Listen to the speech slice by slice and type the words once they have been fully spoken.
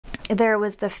there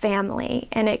was the family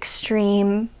in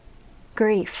extreme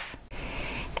grief.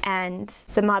 And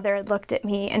the mother looked at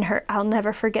me, and I'll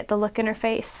never forget the look in her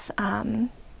face,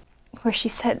 where she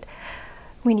said,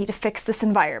 we need to fix this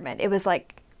environment. It was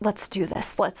like, let's do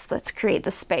this. Let's create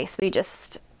the space. We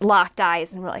just locked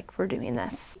eyes and we're like, we're doing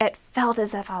this. It felt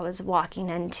as if I was walking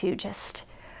into just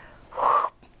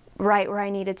right where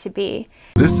I needed to be.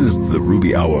 This is the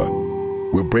Ruby Hour.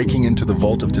 We're breaking into the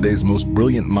vault of today's most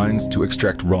brilliant minds to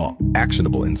extract raw,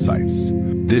 actionable insights.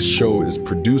 This show is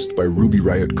produced by Ruby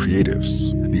Riot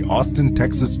Creatives, the Austin,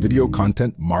 Texas video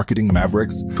content marketing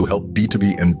mavericks who help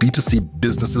B2B and B2C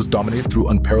businesses dominate through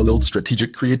unparalleled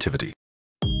strategic creativity.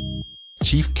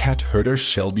 Chief Cat Herder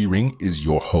Shelby Ring is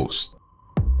your host.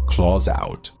 Claws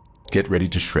out. Get ready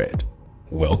to shred.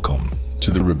 Welcome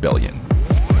to the rebellion.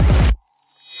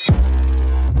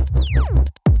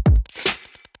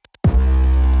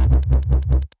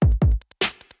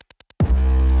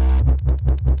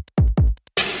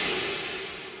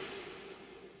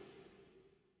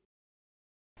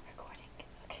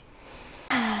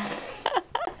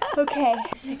 Okay,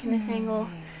 checking this angle.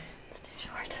 It's too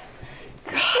short.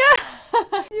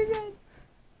 You're good.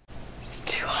 It's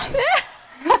too hot.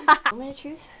 Moment of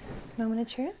truth? Moment of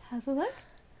truth? How's it look?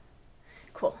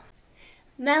 Cool.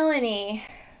 Melannie,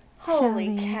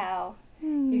 holy cow.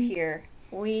 You're here.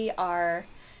 We are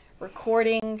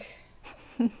recording.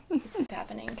 This is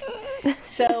happening.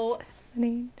 So,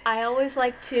 I always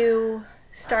like to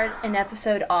start an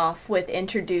episode off with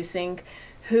introducing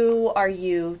who are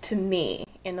you to me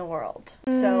in the world.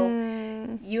 So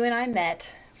you and I met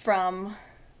from,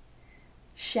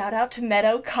 shout out to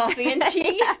Meadow Coffee and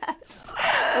Tea. Yes.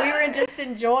 We were just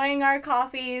enjoying our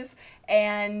coffees,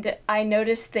 and I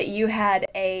noticed that you had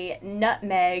a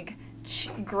nutmeg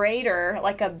grater,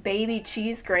 like a baby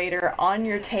cheese grater, on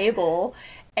your table,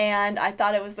 and I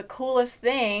thought it was the coolest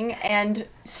thing, and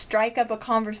strike up a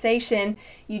conversation.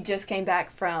 You just came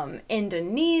back from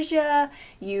Indonesia,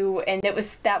 and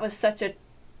that was such a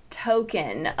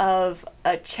token of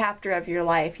a chapter of your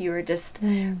life. You were just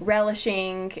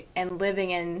relishing and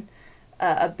living in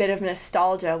a bit of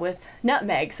nostalgia with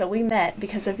nutmeg. So we met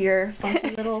because of your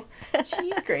funky little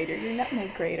cheese grater, your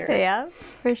nutmeg grater. Yeah,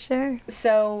 for sure.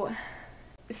 So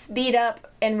speed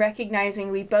up and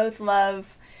recognizing we both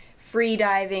love free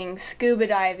diving, scuba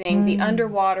diving, the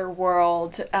underwater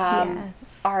world,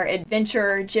 our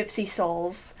adventure gypsy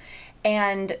souls.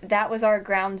 And that was our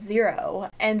ground zero.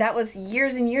 And that was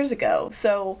years and years ago.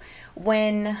 So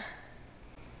when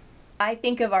I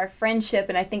think of our friendship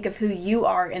and I think of who you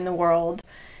are in the world,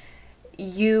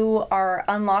 you are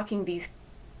unlocking these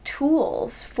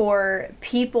tools for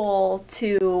people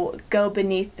to go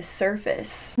beneath the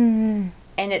surface. And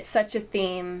it's such a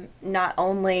theme, not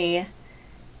only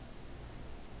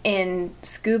in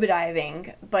scuba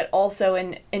diving, but also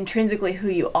in intrinsically who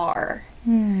you are.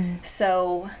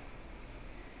 So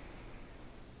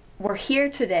we're here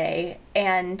today,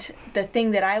 and the thing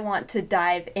that I want to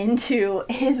dive into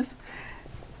is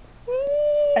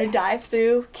a dive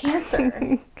through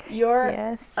cancer.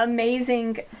 Your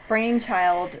amazing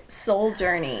brainchild soul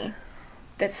journey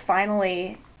that's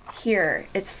finally here.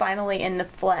 It's finally in the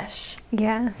flesh.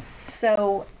 Yes.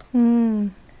 So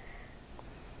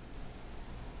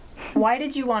why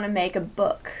did you want to make a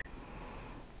book?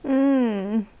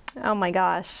 Oh my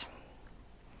gosh.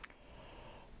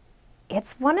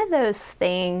 It's one of those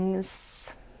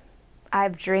things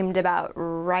I've dreamed about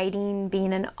writing,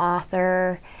 being an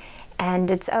author,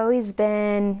 and it's always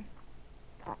been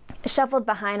shuffled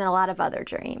behind a lot of other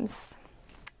dreams.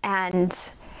 And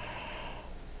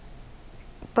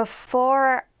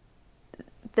before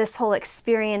this whole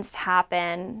experience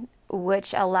happened,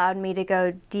 which allowed me to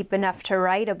go deep enough to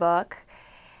write a book,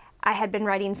 I had been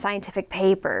writing scientific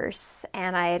papers,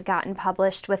 and I had gotten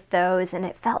published with those, and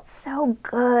it felt so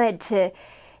good to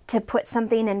put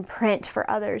something in print for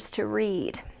others to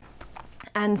read.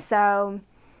 And so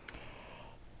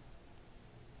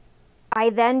I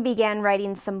then began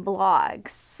writing some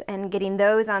blogs and getting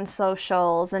those on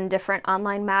socials and different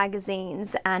online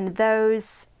magazines, and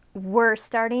those were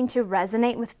starting to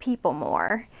resonate with people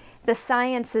more. The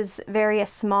science is a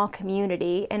small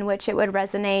community in which it would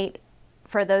resonate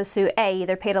for those who A,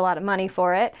 either paid a lot of money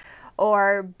for it,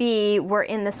 or B, were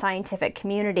in the scientific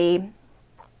community.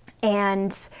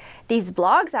 And these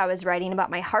blogs I was writing about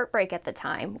my heartbreak at the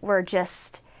time were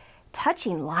just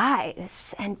touching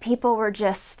lives, and people were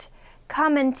just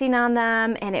commenting on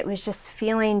them, and it was just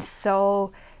feeling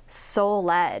so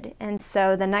soul-led. And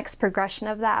so the next progression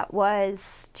of that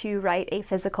was to write a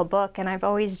physical book, and I've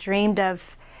always dreamed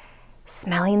of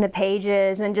smelling the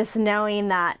pages and just knowing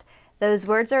that those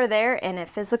words are there in a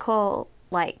physical,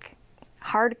 like,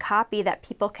 hard copy that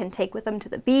people can take with them to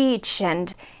the beach,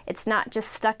 and it's not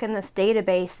just stuck in this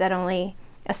database that only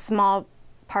a small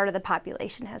part of the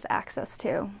population has access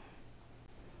to.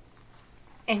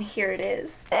 And here it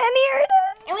is. And here it is.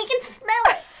 And we can smell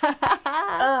it.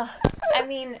 I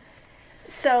mean,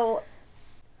 so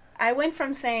I went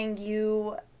from saying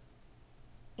you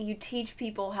teach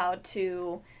people how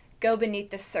to go beneath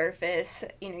the surface,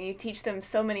 you teach them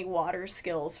so many water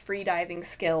skills, free diving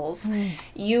skills.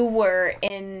 You were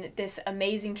in this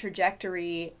amazing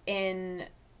trajectory in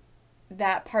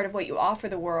that part of what you offer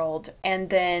the world, and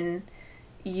then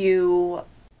you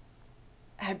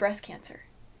had breast cancer.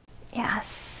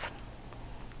 Yes.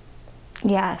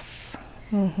 Yes.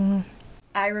 Mm-hmm.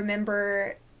 I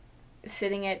remember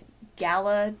sitting at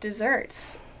gala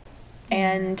desserts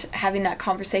and having that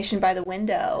conversation by the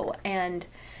window, and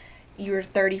you were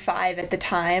 35 at the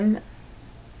time,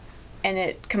 and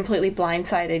it completely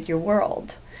blindsided your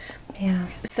world. Yeah.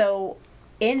 So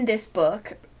in this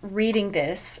book, reading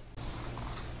this,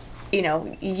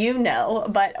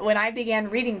 but when I began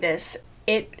reading this,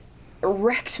 it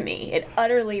wrecked me. It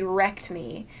utterly wrecked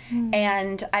me.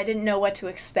 And I didn't know what to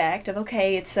expect of,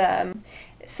 okay, it's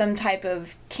some type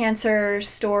of cancer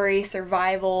story,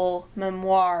 survival,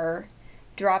 memoir,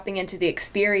 dropping into the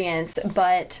experience.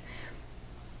 But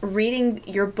reading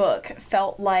your book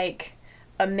felt like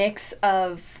a mix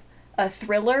of a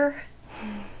thriller,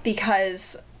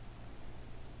 because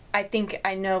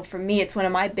I know for me, it's one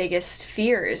of my biggest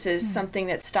fears is something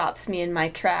that stops me in my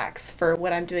tracks for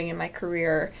what I'm doing in my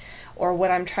career or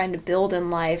what I'm trying to build in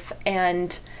life.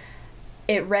 And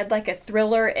it read like a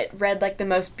thriller. It read like the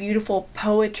most beautiful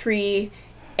poetry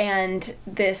and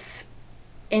this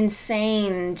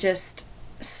insane just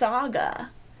saga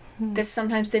that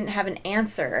sometimes didn't have an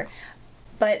answer.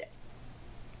 But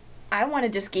I want to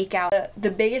just geek out.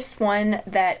 The biggest one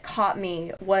that caught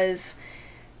me was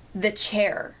the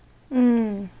chair.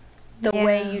 The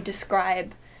way you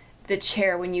describe the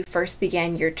chair when you first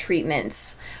began your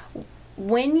treatments.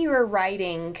 When you were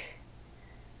writing,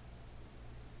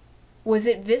 was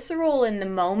it visceral in the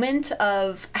moment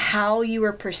of how you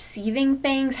were perceiving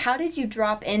things? How did you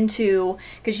drop into,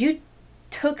 because you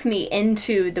took me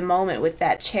into the moment with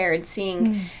that chair and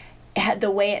seeing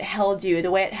the way it held you,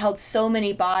 the way it held so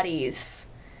many bodies.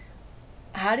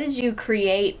 How did you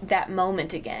create that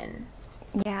moment again?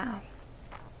 Yeah.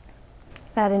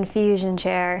 That infusion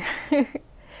chair.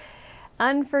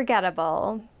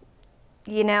 Unforgettable.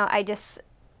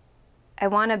 I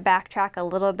want to backtrack a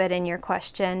little bit in your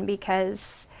question,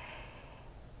 because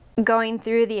going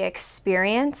through the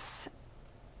experience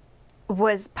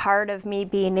was part of me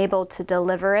being able to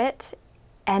deliver it.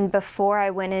 And before I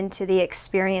went into the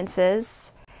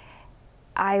experiences,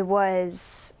 I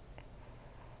was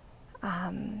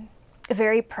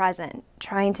very present,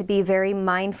 trying to be very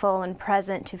mindful and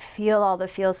present, to feel all the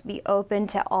feels, be open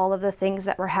to all of the things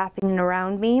that were happening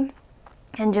around me,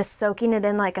 and just soaking it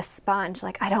in like a sponge.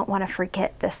 Like, I don't want to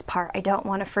forget this part. I don't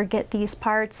want to forget these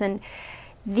parts, and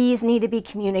these need to be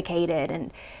communicated,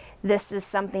 and this is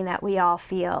something that we all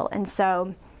feel. And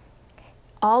so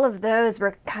all of those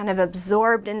were kind of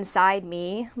absorbed inside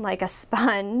me like a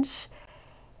sponge.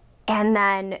 And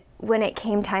then when it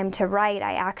came time to write,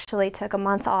 I actually took a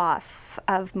month off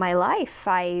of my life.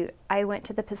 I went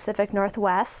to the Pacific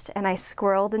Northwest, and I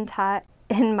squirreled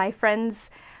in my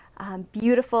friend's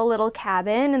beautiful little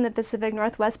cabin in the Pacific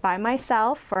Northwest by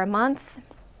myself for a month.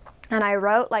 And I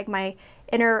wrote like my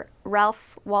inner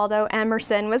Ralph Waldo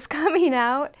Emerson was coming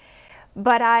out.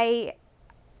 But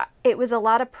it was a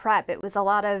lot of prep. It was a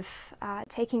lot of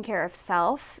taking care of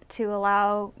self to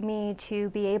allow me to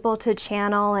be able to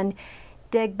channel and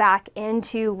dig back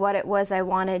into what it was I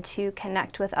wanted to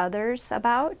connect with others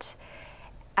about.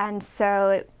 And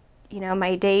so,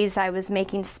 my days I was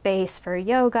making space for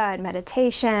yoga and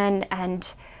meditation,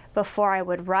 and before I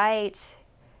would write,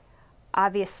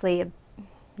 obviously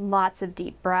lots of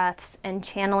deep breaths and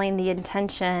channeling the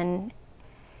intention.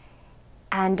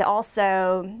 And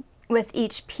also, with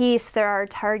each piece, there are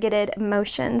targeted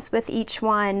emotions with each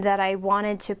one that I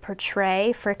wanted to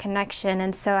portray for connection.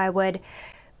 And so I would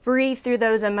breathe through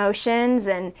those emotions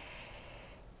and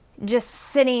just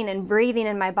sitting and breathing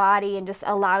in my body and just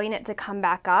allowing it to come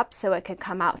back up so it could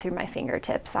come out through my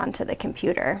fingertips onto the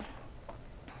computer.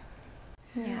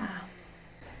 Yeah.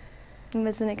 It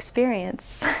was an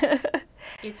experience.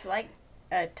 It's like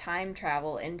a time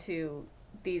travel into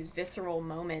these visceral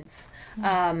moments.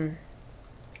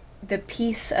 The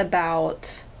piece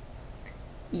about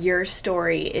your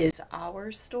story is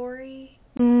our story.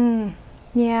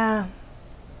 Yeah.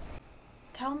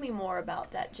 Tell me more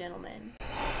about that gentleman.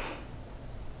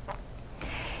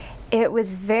 it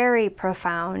was very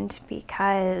profound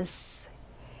because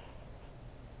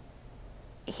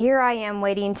here I am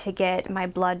waiting to get my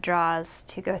blood draws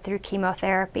to go through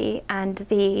chemotherapy, and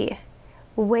the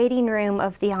waiting room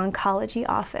of the oncology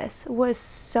office was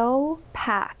so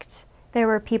packed. There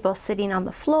were people sitting on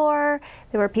the floor,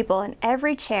 there were people in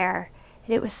every chair,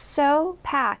 and it was so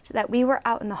packed that we were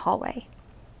out in the hallway.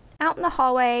 Out in the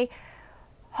hallway,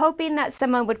 hoping that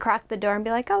someone would crack the door and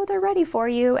be like, oh, they're ready for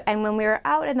you. And when we were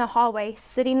out in the hallway,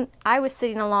 I was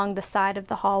sitting along the side of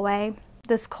the hallway,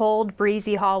 this cold,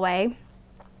 breezy hallway.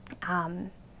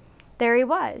 There he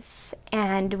was,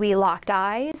 and we locked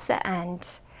eyes, and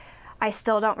I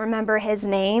still don't remember his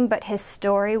name, but his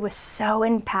story was so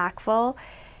impactful,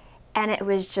 and it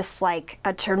was just like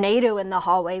a tornado in the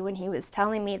hallway when he was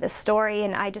telling me the story,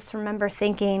 and I just remember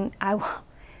thinking, I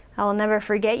will never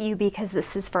forget you, because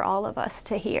this is for all of us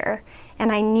to hear,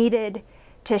 and I needed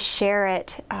to share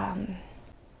it,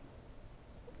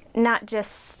 not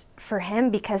just for him,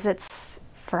 because it's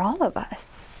for all of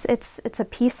us. It's a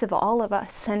piece of all of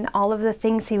us, and all of the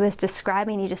things he was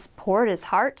describing, he just poured his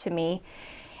heart to me,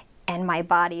 and my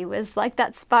body was like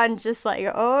that sponge, just like,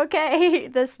 okay,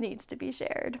 this needs to be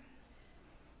shared.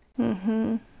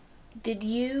 Mm-hmm. Did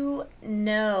you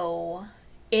know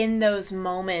in those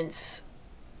moments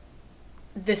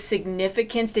the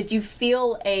significance? Did you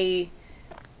feel a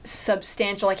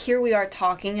substantial, like here we are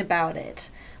talking about it,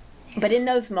 but in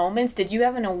those moments, did you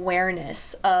have an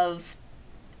awareness of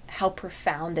how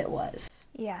profound it was?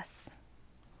 Yes.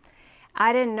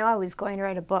 I didn't know I was going to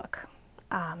write a book.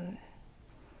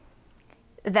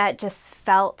 That just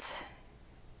felt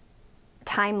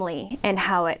timely in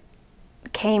how it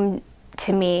came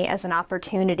to me as an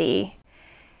opportunity.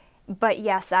 But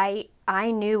yes, I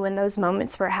knew when those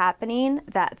moments were happening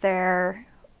that there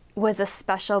was a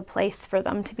special place for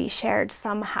them to be shared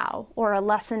somehow, or a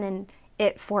lesson in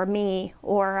it for me,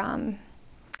 or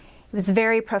it was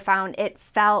very profound. It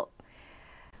felt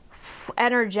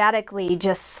energetically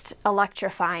just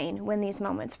electrifying when these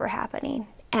moments were happening.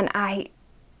 And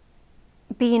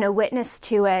being a witness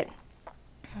to it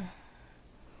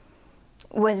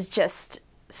was just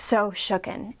so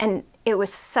shooken. And it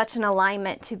was such an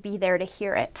alignment to be there to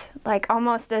hear it. Like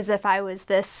almost as if I was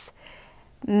this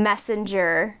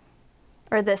messenger,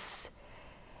 or this,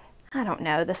 I don't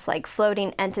know, this like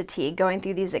floating entity going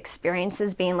through these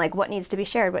experiences, being like, what needs to be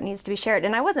shared? What needs to be shared?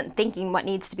 And I wasn't thinking what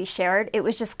needs to be shared. It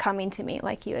was just coming to me,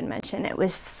 like you had mentioned. It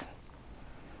was,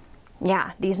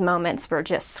 yeah, these moments were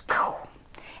just, whew.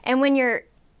 And when you're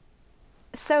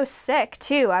so sick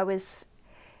too, I was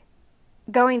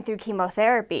going through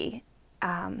chemotherapy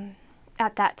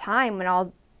at that time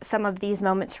when some of these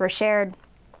moments were shared.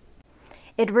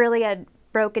 It really had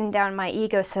broken down my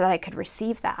ego so that I could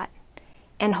receive that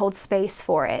and hold space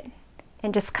for it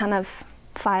and just kind of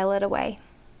file it away.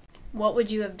 What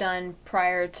would you have done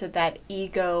prior to that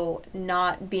ego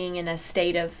not being in a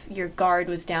state of your guard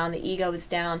was down, the ego was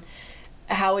down?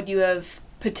 How would you have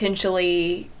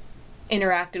potentially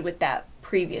interacted with that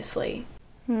previously?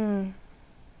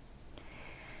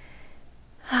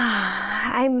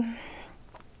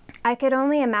 I could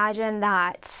only imagine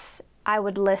that I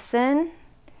would listen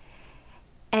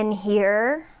and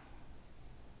hear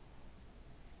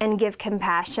and give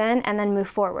compassion and then move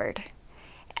forward.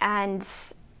 And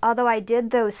although I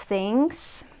did those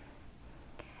things,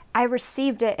 I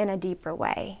received it in a deeper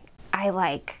way.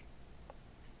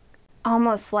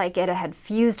 Almost like it had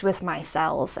fused with my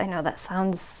cells. I know that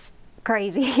sounds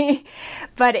crazy,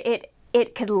 but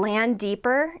it could land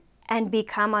deeper and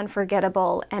become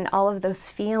unforgettable, and all of those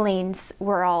feelings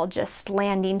were all just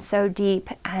landing so deep,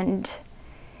 and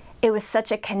it was such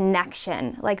a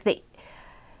connection. Like the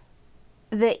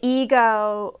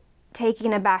ego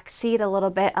taking a back seat a little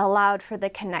bit allowed for the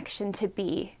connection to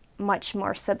be much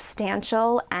more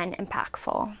substantial and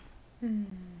impactful.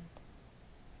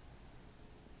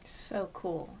 So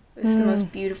cool. This is the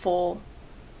most beautiful.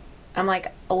 I'm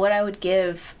like, what I would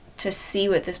give to see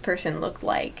what this person looked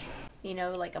like. You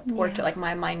know, like a portrait, like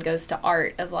my mind goes to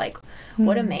art of like,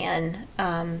 what a man.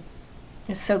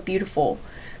 It's so beautiful.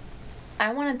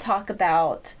 I want to talk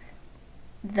about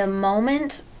the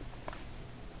moment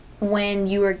when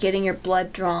you were getting your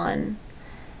blood drawn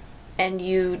and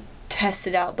you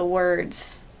tested out the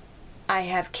words, I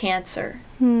have cancer.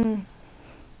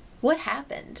 What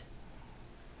happened?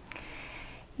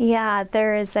 Yeah,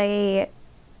 there is a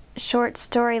short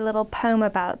story, little poem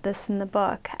about this in the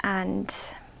book, and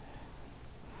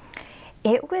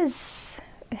it was,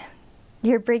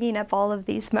 you're bringing up all of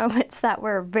these moments that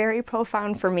were very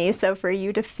profound for me, so for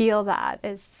you to feel that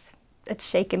it's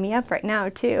shaking me up right now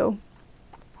too.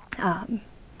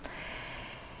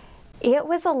 It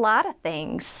was a lot of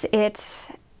things.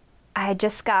 I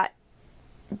just got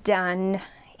done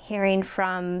hearing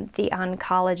from the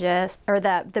oncologist, or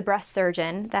the breast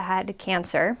surgeon that had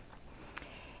cancer.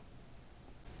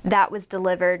 That was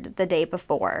delivered the day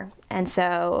before. And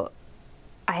so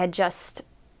I had just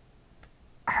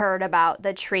heard about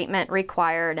the treatment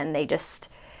required, and they just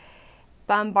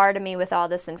bombarded me with all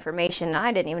this information.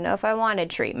 I didn't even know if I wanted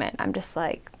treatment. I'm just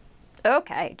like,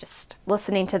 okay, just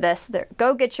listening to this,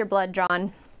 go get your blood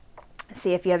drawn,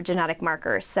 see if you have genetic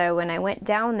markers. So when I went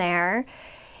down there,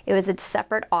 it was a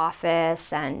separate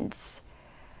office, and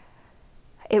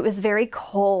it was very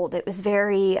cold. It was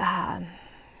very,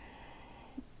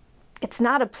 it's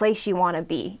not a place you want to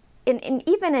be. And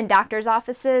even in doctors'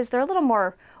 offices, they're a little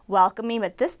more welcoming,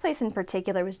 but this place in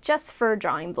particular was just for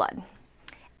drawing blood.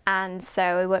 And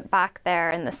so we went back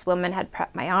there, and this woman had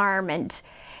prepped my arm, and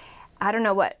I don't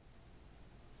know what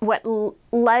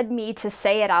led me to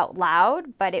say it out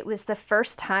loud, but it was the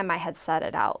first time I had said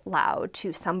it out loud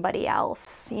to somebody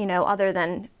else, you know, other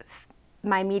than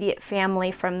my immediate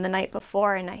family from the night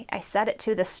before. And I said it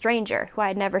to the stranger, who I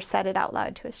had never said it out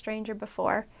loud to a stranger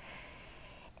before.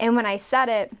 And when I said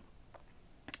it,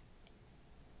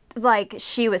 like,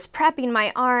 she was prepping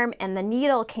my arm, and the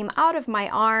needle came out of my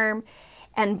arm,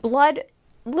 and blood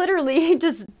literally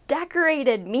just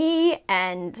decorated me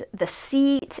and the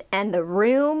seat and the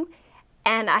room.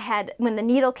 And when the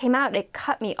needle came out, it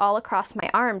cut me all across my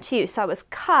arm too. So I was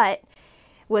cut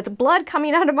with blood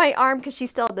coming out of my arm because she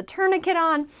still had the tourniquet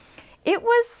on. It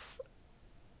was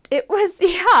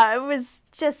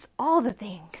just all the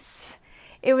things.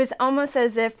 It was almost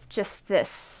as if just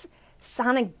this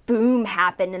sonic boom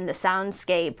happened in the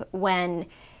soundscape when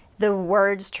the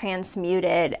words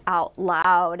transmuted out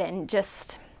loud, and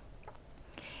just,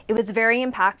 it was very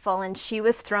impactful. And she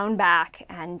was thrown back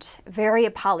and very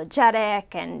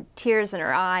apologetic and tears in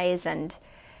her eyes, and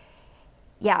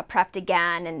yeah, prepped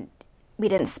again. And we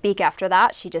didn't speak after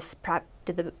that. She just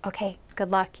did okay,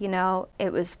 good luck, you know.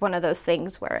 It was one of those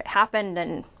things where it happened,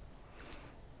 and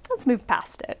let's move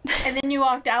past it. And then you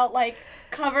walked out like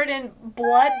covered in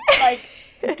blood, like,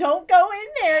 don't go in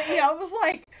there. You know, I was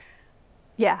like,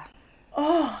 yeah.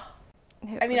 Oh.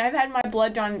 I mean, I've had my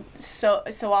blood drawn so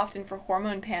often for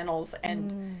hormone panels,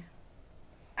 and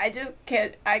I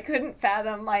couldn't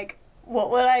fathom, like,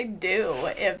 what would I do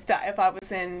if I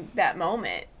was in that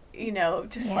moment, you know,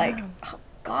 just like, oh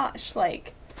gosh,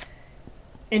 like,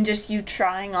 and just you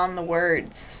trying on the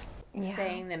words,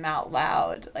 saying them out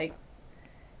loud, like,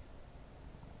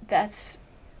 that's,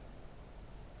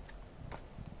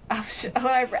 I was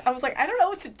like, I don't know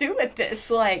what to do with this,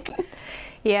 like.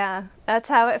 Yeah, that's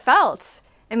how it felt.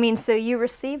 I mean, so you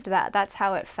received that. That's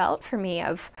how it felt for me,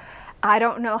 of, I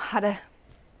don't know how to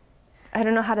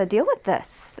deal with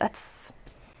this. That's,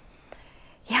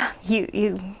 yeah,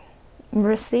 you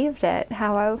received it.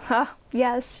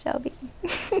 Yes, Shelby.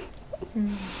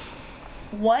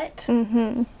 What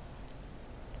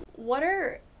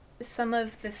are some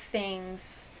of the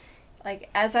things, like,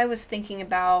 as I was thinking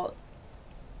about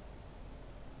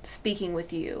speaking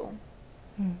with you,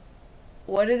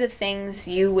 what are the things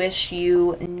you wish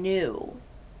you knew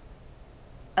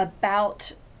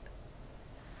about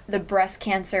the breast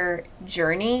cancer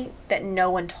journey that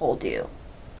no one told you?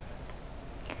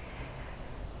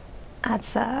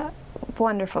 That's a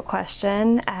wonderful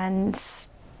question, and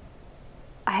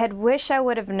I wish I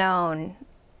would have known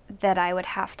that I would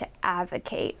have to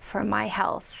advocate for my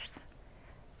health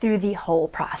through the whole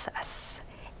process,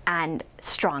 and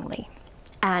strongly,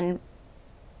 and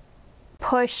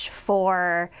push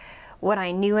for what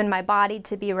I knew in my body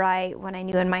to be right, what I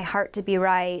knew in my heart to be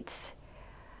right.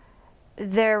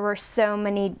 There were so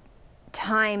many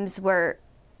times where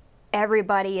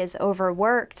everybody is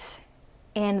overworked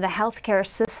in the healthcare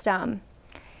system,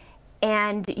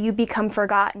 and you become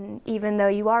forgotten even though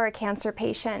you are a cancer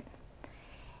patient.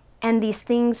 And these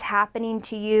things happening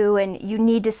to you, and you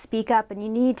need to speak up and you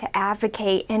need to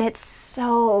advocate, and it's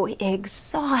so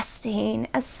exhausting,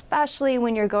 especially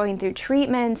when you're going through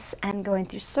treatments and going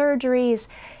through surgeries,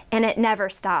 and it never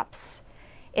stops.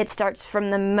 It starts from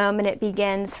the moment it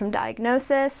begins, from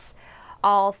diagnosis,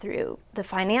 all through the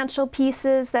financial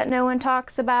pieces that no one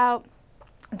talks about,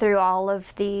 through all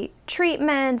of the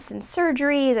treatments and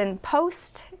surgeries and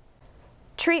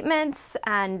post-treatments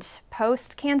and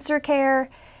post-cancer care.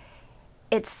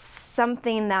 It's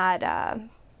something that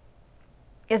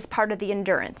is part of the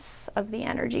endurance of the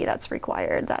energy that's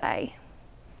required that I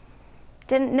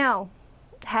didn't know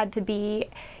had to be.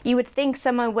 You would think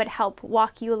someone would help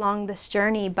walk you along this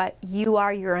journey, but you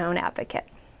are your own advocate,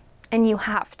 and you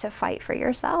have to fight for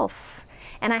yourself.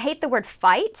 And I hate the word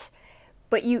fight,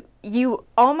 but you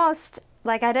almost,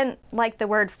 like, I didn't like the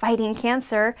word fighting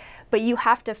cancer, but you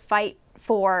have to fight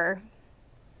for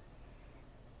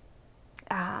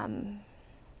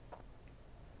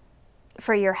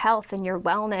your health and your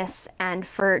wellness and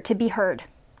to be heard.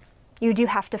 You do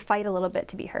have to fight a little bit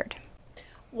to be heard.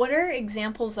 What are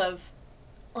examples of,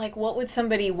 like, what would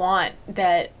somebody want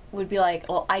that would be like,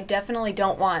 well, I definitely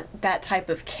don't want that type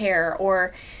of care?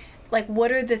 Or, like,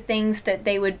 what are the things that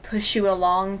they would push you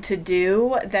along to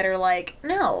do that are like,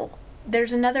 no,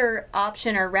 there's another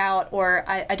option or route, or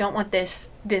I don't want this,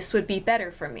 this would be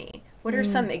better for me? What are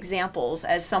some examples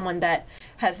as someone that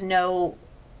has no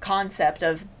concept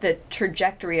of the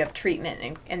trajectory of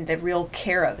treatment and the real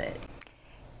care of it?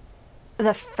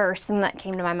 The first thing that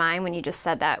came to my mind when you just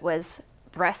said that was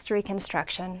breast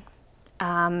reconstruction.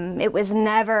 It was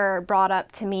never brought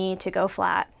up to me to go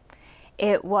flat.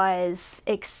 It was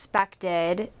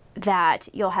expected that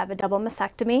you'll have a double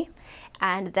mastectomy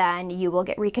and then you will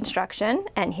get reconstruction,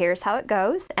 and here's how it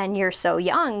goes, and you're so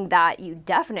young that you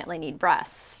definitely need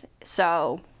breasts.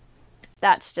 So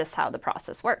that's just how the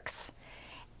process works.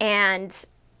 And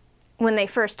when they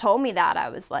first told me that, I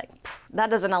was like, that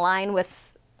doesn't align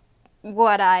with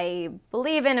what I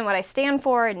believe in and what I stand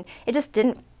for, and it just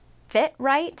didn't fit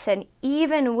right. And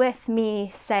even with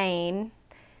me saying,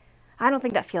 I don't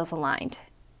think that feels aligned.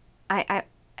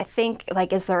 I think,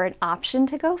 like, is there an option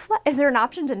to go flat? Is there an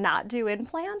option to not do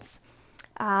implants?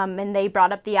 And they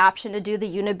brought up the option to do the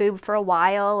uniboob for a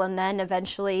while, and then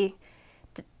eventually,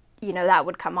 you know, that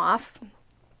would come off,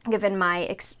 given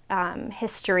my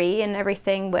history and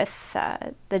everything with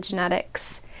the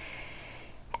genetics.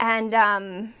 And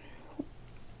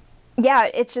yeah,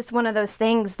 it's just one of those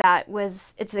things that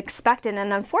it's expected,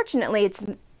 and unfortunately it's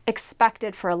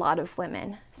expected for a lot of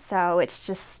women. So it's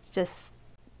just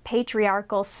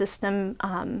patriarchal system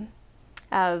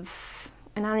of,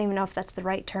 and I don't even know if that's the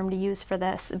right term to use for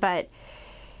this, but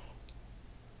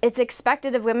it's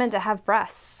expected of women to have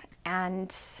breasts.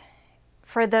 And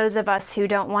for those of us who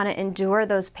don't want to endure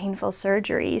those painful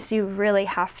surgeries, you really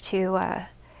have to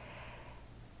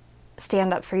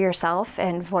stand up for yourself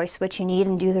and voice what you need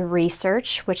and do the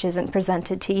research, which isn't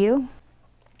presented to you.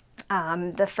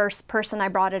 The first person I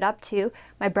brought it up to,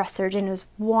 my breast surgeon, was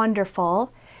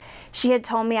wonderful. She had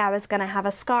told me I was going to have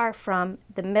a scar from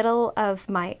the middle of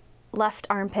my left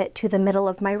armpit to the middle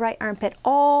of my right armpit,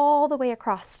 all the way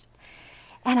across.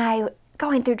 And I,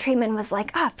 going through treatment, was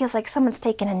like, oh, it feels like someone's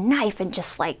taken a knife and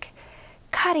just, like,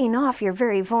 cutting off your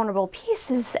very vulnerable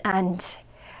pieces. And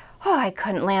oh, I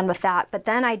couldn't land with that. But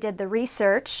then I did the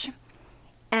research,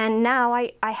 and now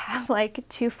I have like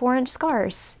 2 4-inch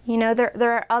scars. You know,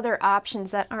 there are other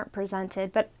options that aren't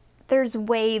presented, but there's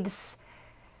waves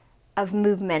of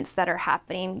movements that are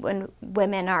happening when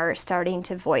women are starting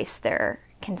to voice their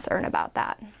concern about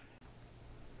that.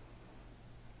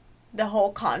 The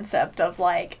whole concept of,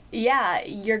 like, yeah,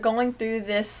 you're going through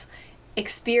this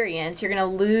experience, you're going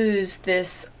to lose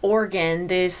this organ,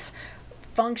 this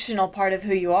functional part of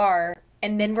who you are,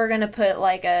 and then we're going to put,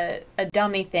 like, a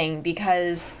dummy thing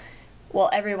because, well,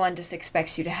 everyone just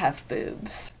expects you to have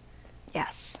boobs.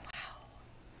 Yes.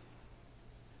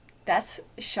 That's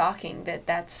shocking that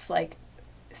that's, like,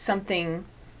 something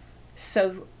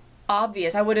so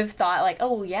obvious. I would have thought, like,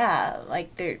 oh yeah,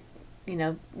 like, they're, you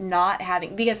know, not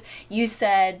having, because you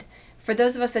said for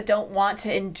those of us that don't want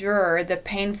to endure the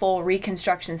painful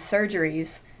reconstruction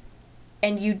surgeries,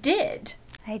 and you did.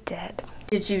 I did.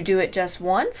 Did you do it just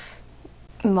once?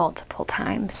 Multiple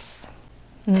times.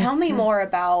 Tell me more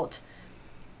about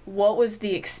what was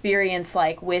the experience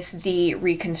like with the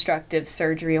reconstructive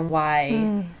surgery and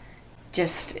why.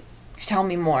 Just tell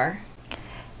me more.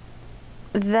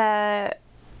 The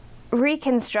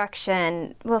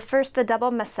reconstruction, well, first the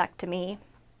double mastectomy,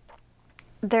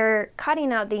 they're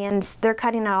cutting out the ends, they're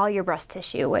cutting out all your breast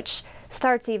tissue, which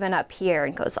starts even up here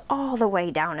and goes all the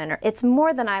way down. And it's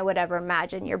more than I would ever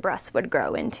imagine your breasts would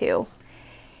grow into.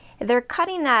 They're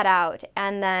cutting that out,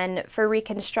 and then for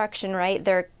reconstruction, right,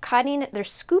 they're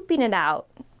scooping it out.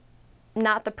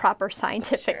 Not the proper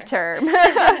scientific term.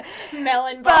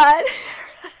 Melon but,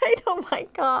 right, oh my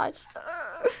gosh.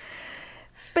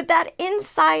 But that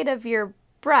inside of your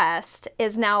breast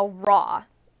is now raw.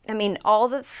 I mean, all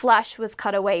the flesh was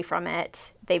cut away from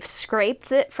it. They've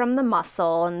scraped it from the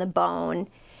muscle and the bone.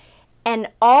 And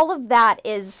all of that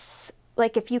is,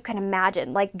 like, if you can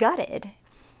imagine, like, gutted.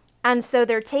 And so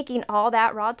they're taking all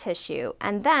that raw tissue,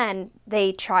 and then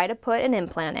they try to put an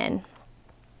implant in.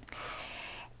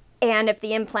 And if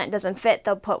the implant doesn't fit,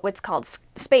 they'll put what's called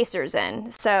spacers in.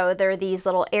 So there are these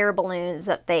little air balloons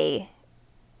that they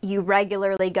you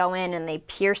regularly go in and they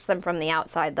pierce them from the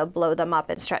outside. They'll blow them up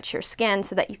and stretch your skin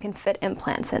so that you can fit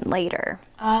implants in later.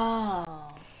 Oh.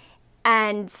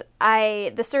 And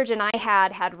the surgeon I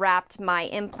had wrapped my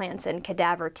implants in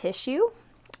cadaver tissue,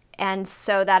 and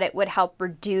so that it would help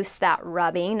reduce that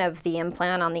rubbing of the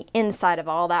implant on the inside of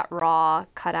all that raw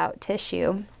cut out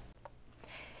tissue.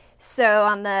 So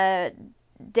on the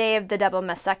day of the double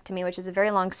mastectomy, which is a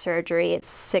very long surgery, it's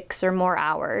 6 or more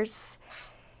hours,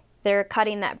 they're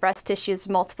cutting that breast tissue.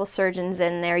 Multiple surgeons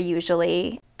in there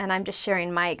usually, and I'm just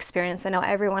sharing my experience. I know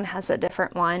everyone has a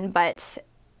different one, but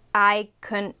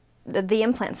the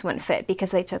implants wouldn't fit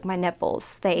because they took my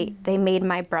nipples. They made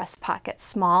my breast pocket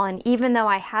small, and even though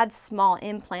I had small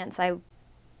implants I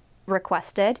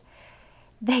requested,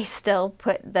 they still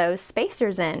put those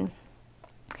spacers in.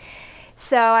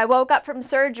 So I woke up from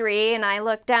surgery and I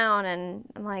looked down and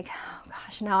I'm like, oh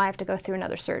gosh, now I have to go through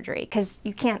another surgery because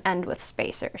you can't end with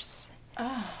spacers.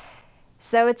 Oh.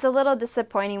 So it's a little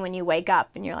disappointing when you wake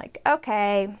up and you're like,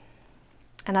 okay,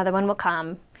 another one will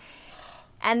come.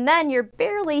 And then you're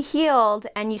barely healed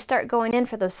and you start going in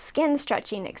for those skin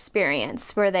stretching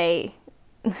experience where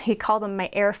he called them my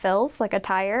air fills, like a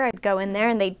tire. I'd go in there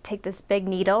and they'd take this big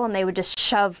needle and they would just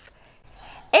shove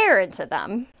air into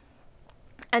them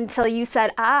until you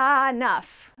said,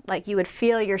 enough. Like you would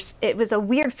feel it was a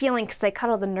weird feeling because they cut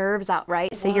all the nerves out,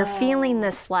 right? So you're feeling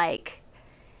this like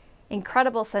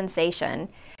incredible sensation.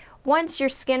 Once your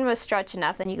skin was stretched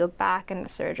enough, then you go back into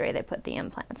surgery, they put the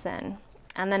implants in.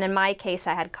 And then in my case,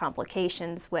 I had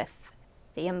complications with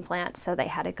the implants, so they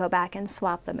had to go back and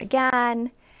swap them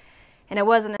again. And it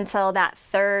wasn't until that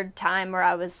third time where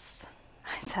I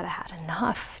said I had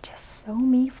enough. Just sew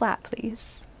me flat,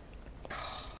 please.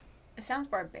 It sounds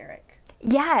barbaric.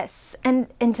 Yes, and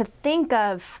to think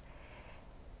of,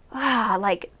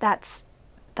 like that's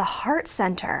the heart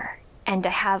center, and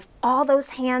to have all those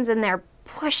hands in there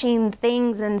pushing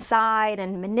things inside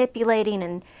and manipulating,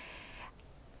 and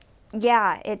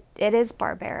yeah, it is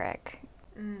barbaric.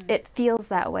 It feels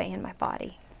that way in my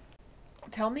body.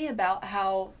 Tell me about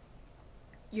how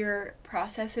your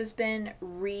process has been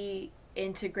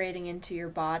reintegrating into your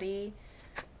body.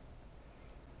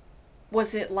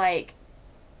 Was it like,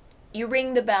 you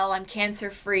ring the bell, I'm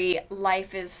cancer-free,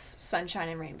 life is sunshine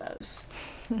and rainbows?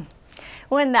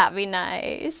 Wouldn't that be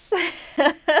nice?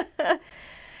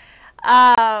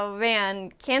 Oh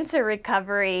man, cancer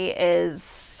recovery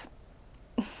is,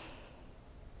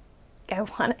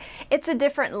 it's a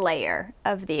different layer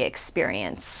of the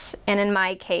experience. And in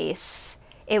my case,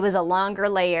 it was a longer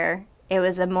layer, it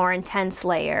was a more intense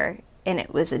layer, and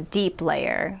it was a deep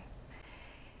layer.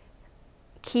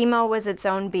 Chemo was its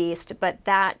own beast, but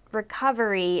that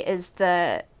recovery is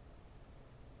a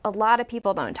lot of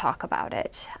people don't talk about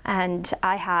it. And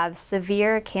I have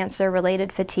severe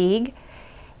cancer-related fatigue.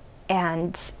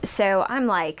 And so I'm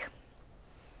like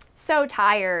so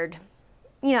tired.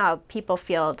 You know, people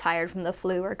feel tired from the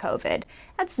flu or COVID.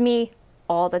 That's me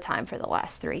all the time for the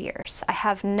last 3 years. I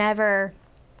have never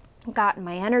gotten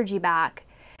my energy back,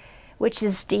 which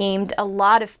is deemed, a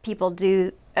lot of people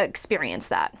do experience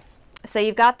that. So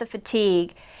you've got the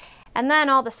fatigue, and then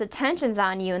all this attention's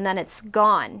on you, and then it's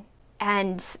gone.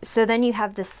 And so then you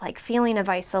have this like feeling of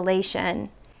isolation,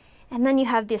 and then you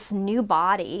have this new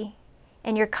body,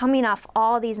 and you're coming off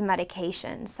all these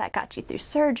medications that got you through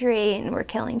surgery and were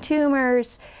killing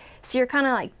tumors. So you're kind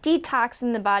of like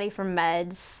detoxing the body from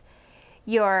meds.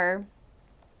 You're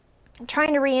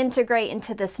trying to reintegrate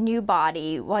into this new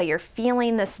body while you're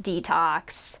feeling this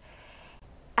detox,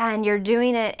 and you're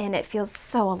doing it and it feels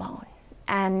so alone.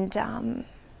 And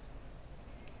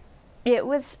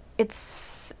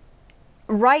it's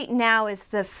right now is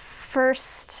the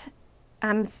first,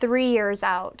 I'm 3 years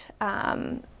out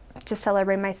to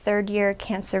celebrate my 3rd year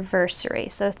cancerversary.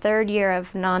 So 3rd year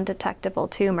of non-detectable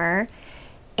tumor.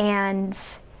 And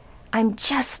I'm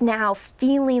just now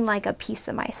feeling like a piece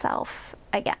of myself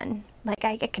again. Like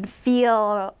I can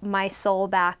feel my soul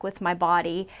back with my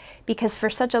body, because for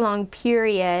such a long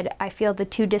period, I feel the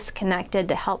two disconnected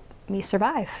to help me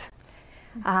survive.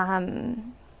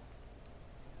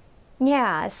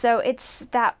 Yeah, so it's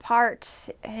that part.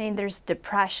 I mean, there's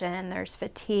depression, there's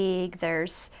fatigue,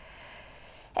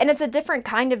 and it's a different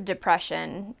kind of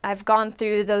depression. I've gone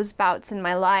through those bouts in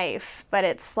my life, but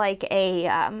it's like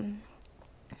you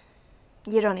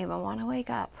don't even want to wake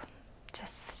up.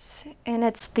 And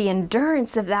it's the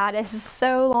endurance of that is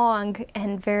so long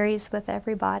and varies with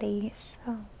everybody.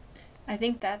 So I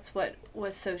think that's what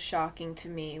was so shocking to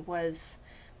me, was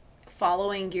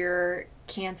following your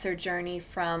cancer journey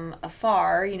from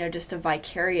afar, you know, just a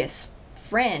vicarious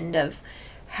friend of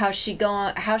how's she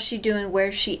doing,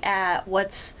 where's she at,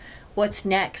 what's what's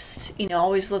next? You know,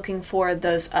 always looking for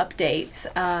those updates.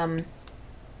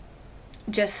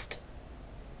 Just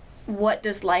what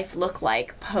does life look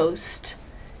like post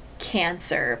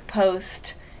cancer,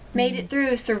 post made it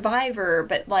through, survivor,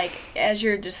 but like as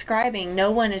you're describing,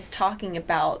 no one is talking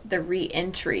about the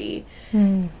re-entry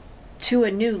to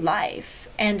a new life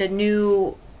and a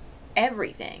new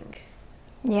everything.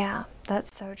 Yeah,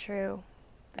 that's so true.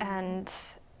 And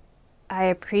I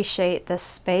appreciate this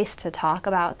space to talk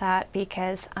about that,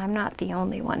 because I'm not the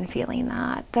only one feeling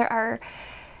that. There are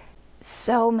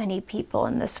so many people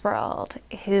in this world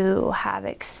who have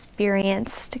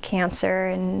experienced cancer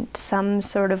in some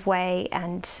sort of way,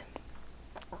 and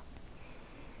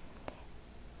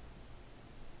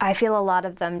I feel a lot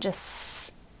of them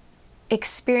just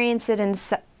experience it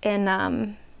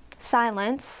in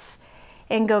silence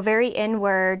and go very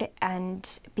inward,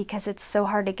 and because it's so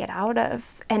hard to get out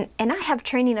of. And I have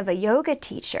training of a yoga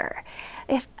teacher.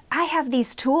 If I have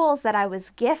these tools that I was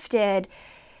gifted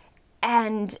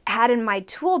and had in my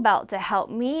tool belt to help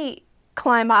me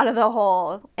climb out of the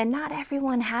hole, and not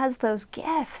everyone has those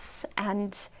gifts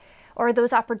or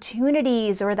those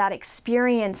opportunities or that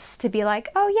experience to be like,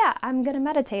 oh yeah, I'm gonna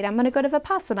meditate, I'm gonna go to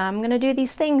Vipassana, I'm gonna do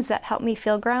these things that help me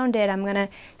feel grounded, I'm gonna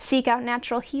seek out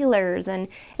natural healers and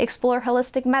explore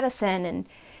holistic medicine. And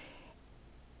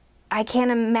I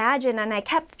can't imagine, and I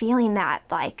kept feeling that,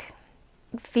 like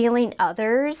feeling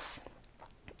others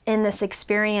in this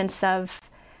experience of,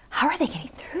 how are they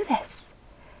getting through this?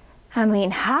 I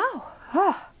mean, how?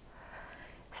 Oh.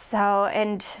 So,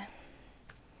 and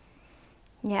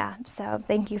yeah, so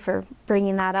thank you for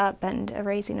bringing that up and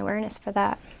raising awareness for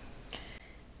that.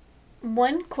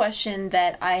 One question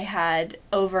that I had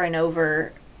over and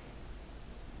over,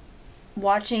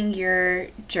 watching your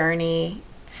journey,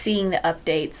 seeing the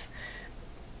updates,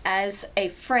 as a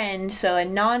friend, so a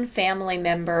non-family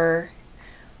member,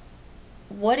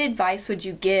 what advice would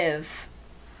you give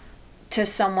to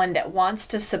someone that wants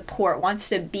to support, wants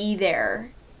to be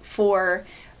there for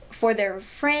their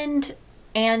friend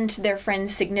and their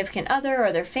friend's significant other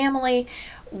or their family?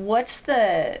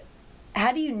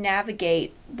 How do you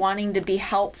navigate wanting to be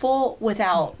helpful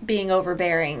without being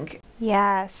overbearing?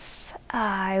 Yes,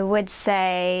 I would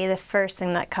say the first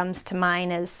thing that comes to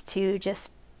mind is to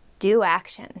just do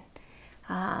action.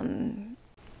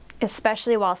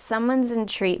 Especially while someone's in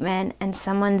treatment and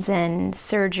someone's in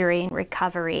surgery and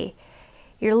recovery,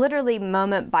 you're literally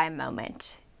moment by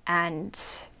moment, and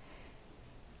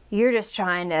you're just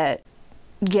trying to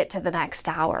get to the next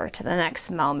hour, to the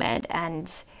next moment.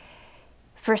 And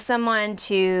for someone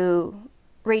to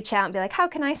reach out and be like, how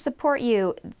can I support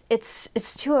you? It's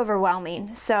too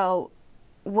overwhelming. So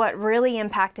what really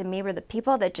impacted me were the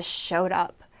people that just showed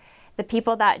up, the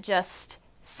people that just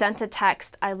sent a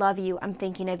text, I love you, I'm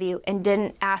thinking of you, and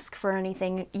didn't ask for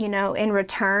anything, in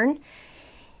return.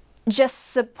 Just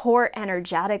support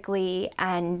energetically,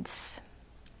 and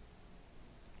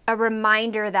a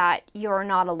reminder that you're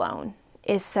not alone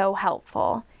is so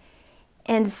helpful.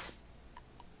 And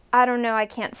I don't know, I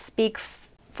can't speak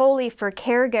fully for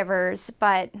caregivers,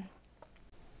 but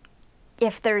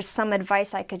if there's some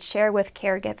advice I could share with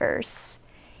caregivers,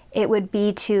 it would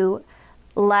be to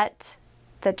let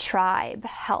the tribe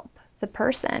help the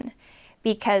person,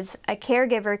 because a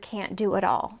caregiver can't do it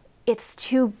all. It's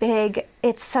too big.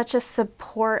 It's such a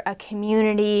support, a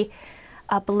community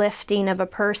uplifting of a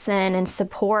person and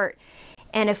support.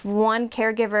 And if one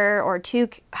caregiver or two,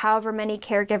 however many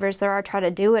caregivers there are, try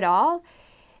to do it all,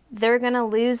 they're going to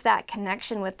lose that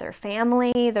connection with their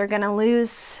family. They're going to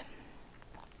lose,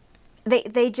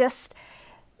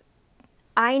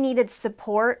 I needed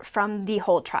support from the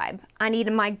whole tribe. I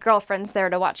needed my girlfriends there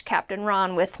to watch Captain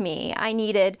Ron with me. I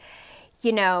needed,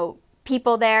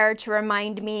 people there to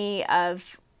remind me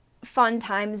of fun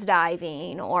times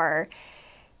diving, or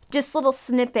just little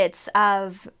snippets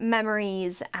of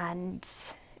memories, and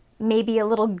maybe a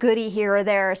little goodie here or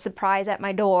there, a surprise at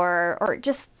my door, or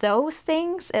just those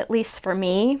things, at least for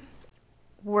me,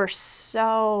 were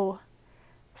so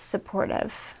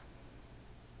supportive.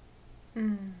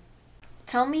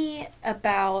 Tell me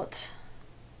about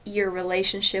your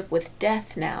relationship with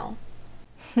death now.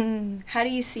 How do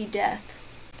you see death?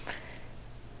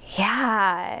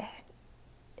 Yeah,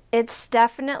 it's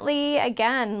definitely,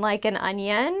 again, like an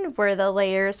onion where the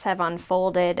layers have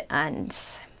unfolded. And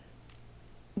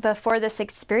before this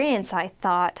experience, I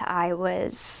thought I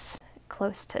was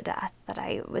close to death, that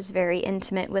I was very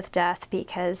intimate with death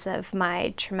because of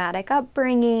my traumatic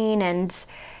upbringing and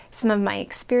some of my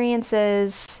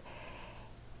experiences.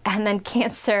 And then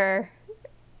cancer,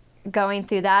 going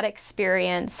through that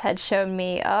experience, had shown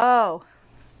me, oh,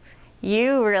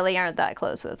 you really aren't that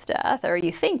close with death, or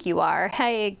you think you are.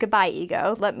 Hey, goodbye,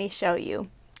 ego. Let me show you.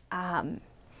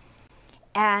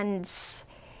 And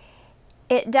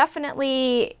it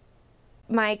definitely,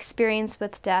 my experience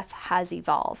with death has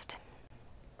evolved.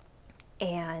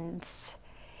 And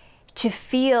to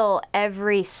feel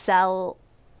every cell,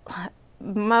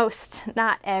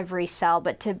 not every cell,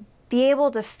 but to be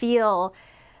able to feel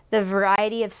the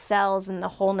variety of cells and the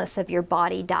wholeness of your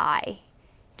body die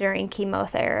during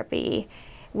chemotherapy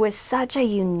was such a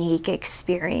unique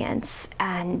experience.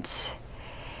 And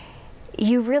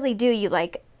you really do, you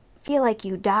like feel like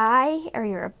you die or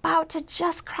you're about to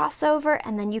just cross over,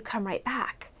 and then you come right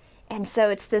back. And so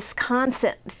it's this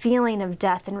constant feeling of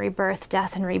death and rebirth,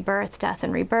 death and rebirth, death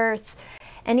and rebirth.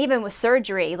 And even with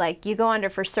surgery, like you go under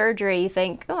for surgery, you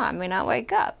think, oh, I may not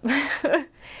wake up.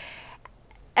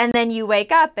 And then you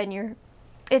wake up and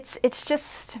it's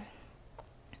just,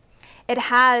 it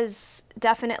has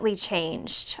definitely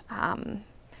changed. And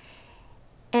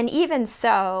even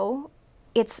so,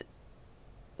 it's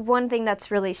one thing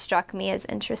that's really struck me as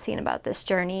interesting about this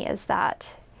journey is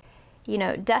that, you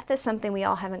know, death is something we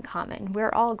all have in common.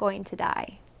 We're all going to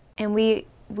die, and we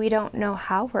don't know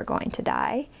how we're going to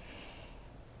die.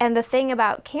 And the thing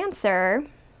about cancer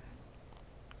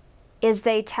is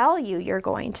they tell you you're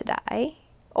going to die,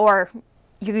 or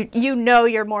you know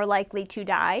you're more likely to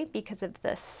die because of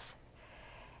this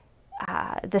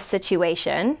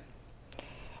situation.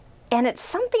 And it's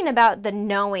something about the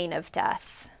knowing of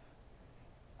death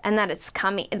and that it's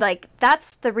coming. Like,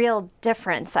 that's the real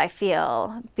difference, I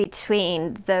feel,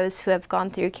 between those who have gone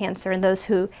through cancer and those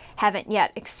who haven't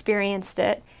yet experienced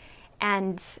it.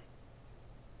 And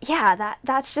yeah,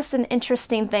 that's just an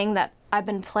interesting thing that I've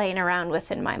been playing around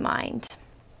with in my mind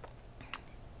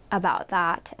about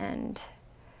that.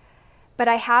 But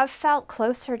I have felt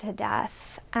closer to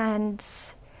death, and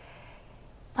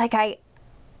like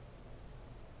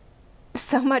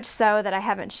so much so that I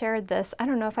haven't shared this. I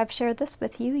don't know if I've shared this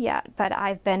with you yet, but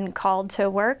I've been called to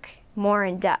work more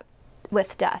in depth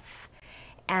with death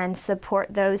and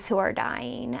support those who are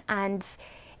dying. And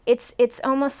it's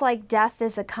almost like death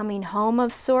is a coming home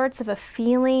of sorts, of a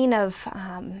feeling of,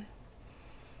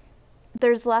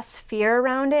 there's less fear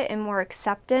around it and more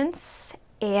acceptance,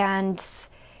 and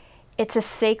it's a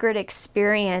sacred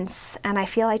experience. And I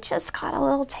feel I just got a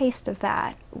little taste of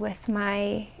that with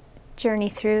my journey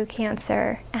through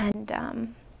cancer,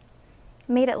 and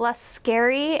made it less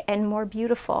scary and more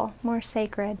beautiful, more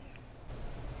sacred.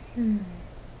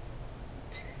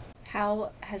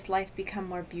 How has life become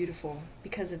more beautiful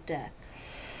because of death?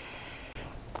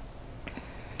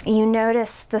 You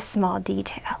notice the small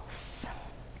details,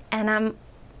 and I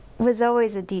was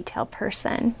always a detail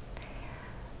person,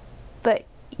 but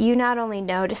you not only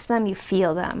notice them, you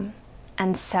feel them.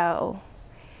 And so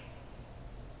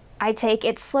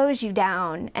it slows you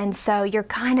down, and so you're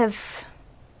kind of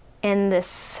in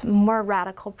this more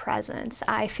radical presence.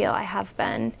 I feel I have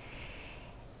been,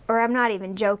 or I'm not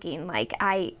even joking, like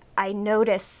I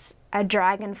notice a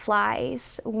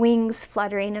dragonfly's wings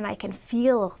fluttering and I can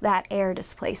feel that air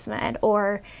displacement,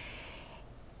 or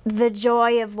the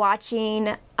joy of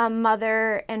watching a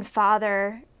mother and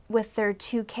father with their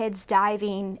 2 kids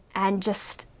diving and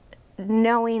just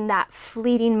knowing that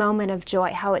fleeting moment of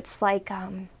joy, how it's like,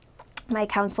 my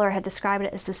counselor had described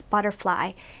it as this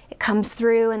butterfly. It comes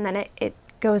through and then it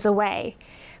goes away.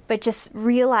 But just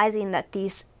realizing that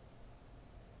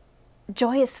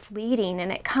joy is fleeting, and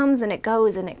it comes and it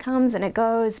goes and it comes and it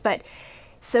goes. But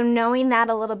so knowing that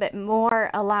a little bit more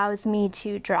allows me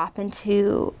to drop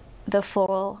into the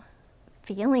full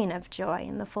feeling of joy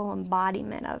and the full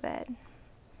embodiment of it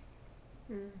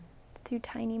through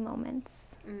tiny moments.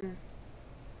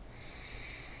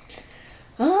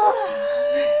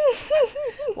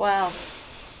 Wow.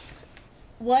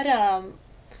 What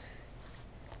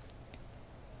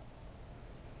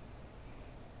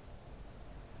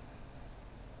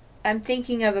I'm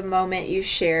thinking of a moment you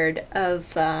shared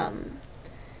of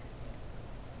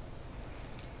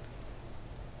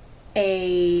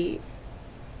a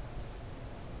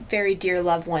very dear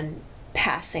loved one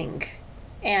passing,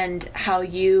 and how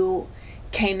you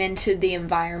came into the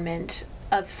environment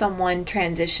of someone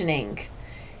transitioning.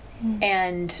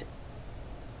 And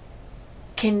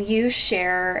can you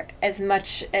share as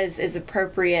much as is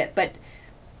appropriate? But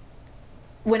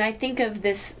when I think of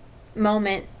this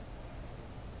moment,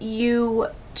 you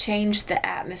changed the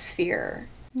atmosphere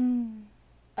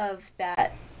of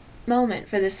that moment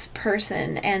for this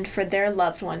person and for their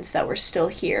loved ones that were still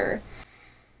here.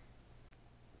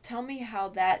 Tell me how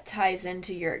that ties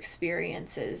into your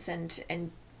experiences,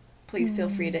 and please feel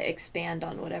free to expand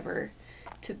on whatever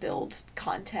to build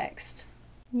context.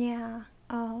 Yeah.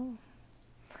 Oh.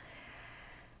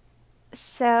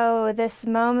 So this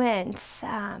moment,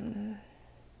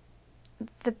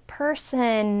 the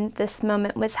person this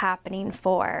moment was happening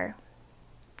for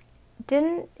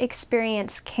didn't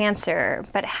experience cancer,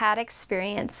 but had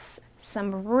experienced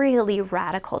some really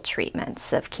radical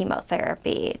treatments of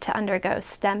chemotherapy to undergo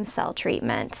stem cell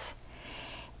treatment.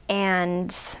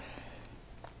 And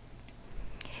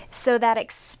so that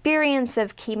experience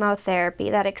of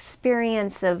chemotherapy, that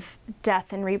experience of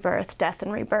death and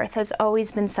rebirth has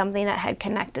always been something that had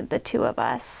connected the two of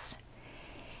us.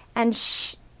 And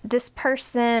this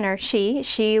person, or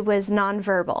she was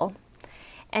nonverbal.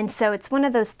 And so it's one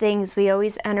of those things we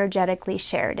always energetically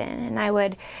shared in.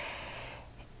 And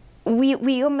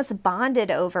we almost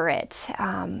bonded over it,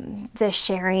 the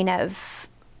sharing of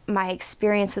my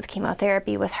experience with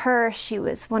chemotherapy with her. She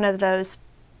was one of those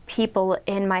people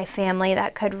in my family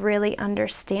that could really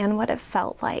understand what it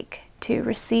felt like to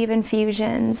receive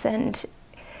infusions and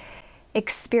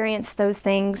experience those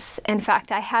things. In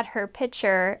fact, I had her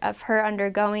picture of her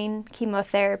undergoing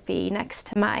chemotherapy next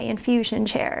to my infusion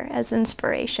chair as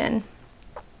inspiration.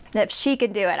 If she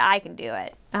can do it, I can do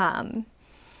it.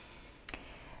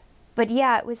 But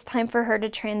yeah, it was time for her to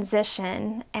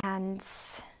transition, and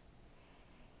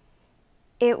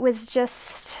it was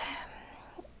just,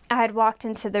 I had walked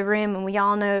into the room and we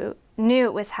all knew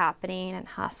it was happening, and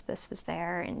hospice was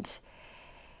there, and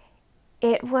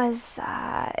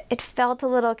it felt a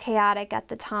little chaotic at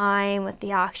the time with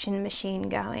the oxygen machine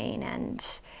going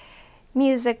and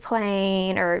music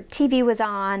playing, or TV was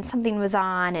on, something was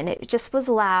on, and it just was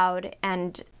loud.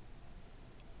 And,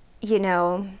 you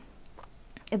know,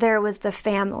 there was the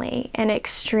family in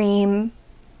extreme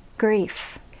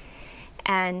grief.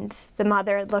 And the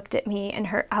mother looked at me,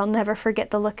 and I'll never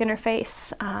forget the look in her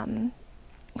face,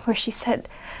 where she said,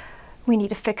 "We need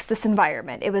to fix this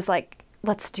environment." It was like,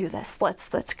 let's do this.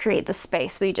 Let's create the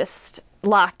space. We just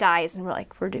locked eyes and we're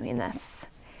like, we're doing this.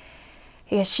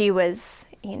 Because she was,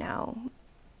 you know,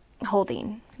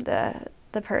 holding the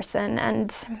person.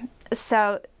 And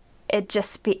so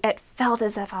it felt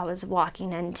as if I was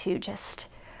walking into just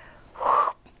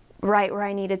right where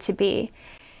I needed to be.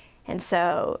 And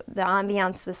so the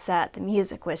ambiance was set, the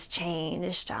music was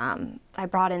changed. I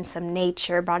brought in some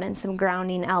nature, brought in some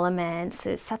grounding elements.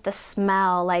 It set the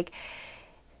smell, like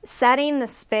setting the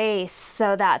space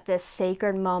so that this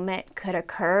sacred moment could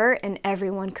occur and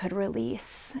everyone could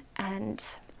release.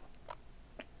 And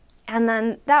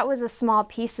then that was a small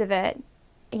piece of it,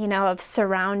 you know, of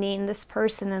surrounding this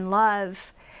person in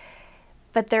love.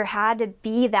 But there had to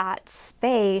be that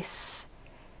space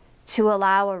to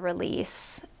allow a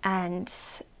release. And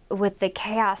with the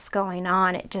chaos going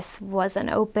on, it just wasn't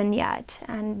open yet.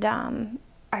 And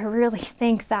I really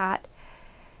think that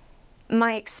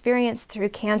my experience through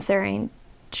cancer and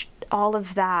all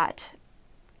of that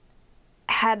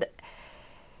had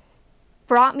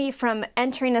brought me from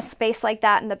entering a space like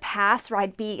that in the past, where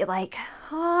I'd be like,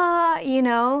 you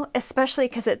know, especially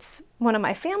because it's one of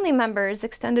my family members,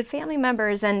 extended family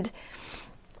members, and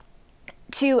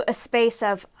to a space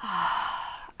of,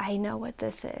 I know what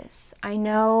this is. I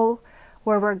know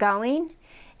where we're going,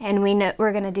 and we know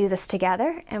we're going to do this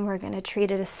together, and we're going to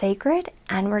treat it as sacred,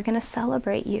 and we're going to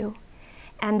celebrate you.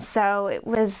 And so it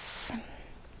was,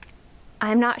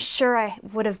 I'm not sure I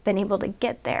would have been able to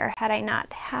get there had I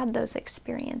not had those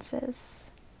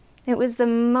experiences. It was the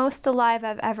most alive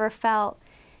I've ever felt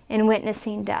in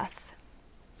witnessing death.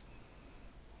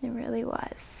 It really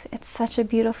was. It's such a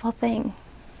beautiful thing.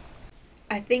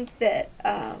 I think that,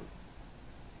 oh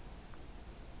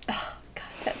God,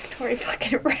 that story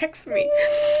fucking wrecks me.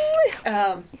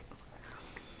 I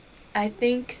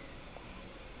think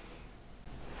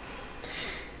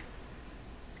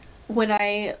when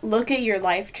I look at your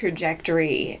life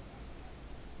trajectory,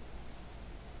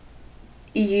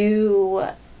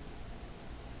 I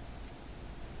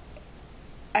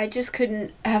just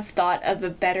couldn't have thought of a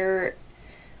better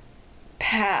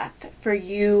path for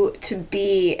you to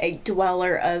be a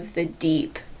dweller of the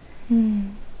deep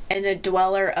and a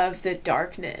dweller of the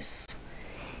darkness.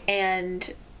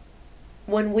 And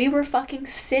when we were fucking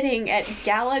sitting at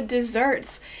gala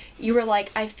desserts, you were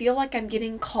like, I feel like I'm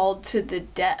getting called to the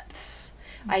depths.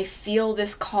 I feel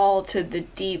this call to the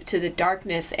deep, to the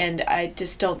darkness, and I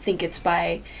just don't think it's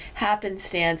by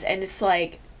happenstance. And it's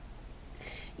like,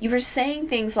 you were saying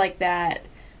things like that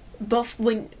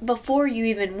before you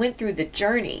even went through the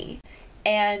journey.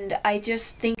 And I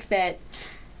just think that,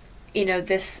 you know,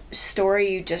 this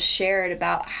story you just shared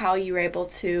about how you were able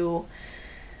to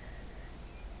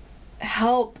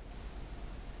help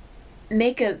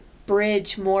make a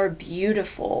bridge more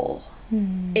beautiful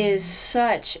is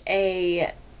such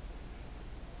a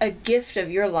a gift of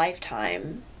your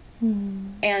lifetime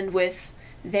and with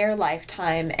their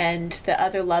lifetime and the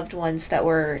other loved ones that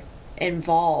were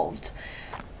involved.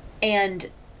 And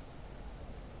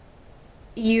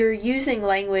you're using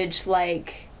language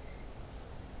like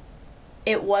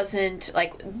it wasn't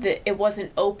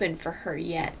open for her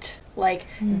yet. Like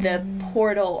the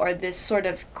portal or this sort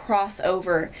of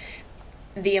crossover,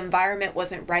 the environment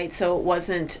wasn't right, so it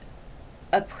wasn't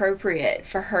appropriate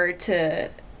for her to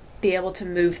be able to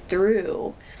move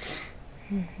through.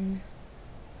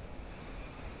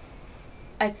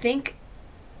 I think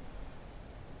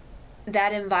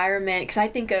that environment, because I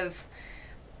think of,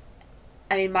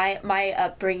 I mean, my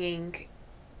upbringing,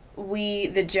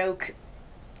 the joke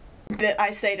that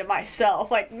I say to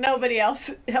myself, like nobody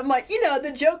else, I'm like, you know,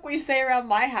 the joke we say around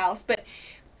my house, but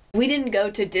we didn't go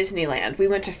to Disneyland. We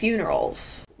went to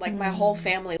funerals. Like my whole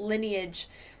family lineage,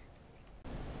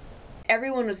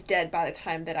 everyone was dead by the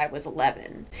time that I was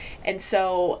 11. And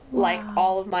so like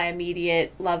all of my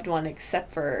immediate loved one,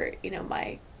 except for, you know,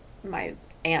 my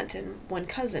aunt and one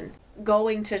cousin,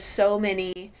 going to so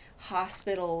many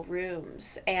hospital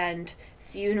rooms and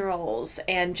funerals,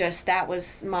 and just that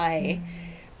was my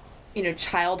you know,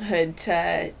 childhood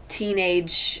to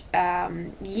teenage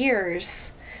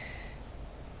years.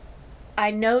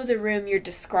 I know the room you're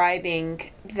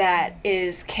describing that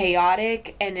is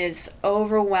chaotic and is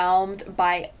overwhelmed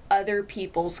by other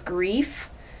people's grief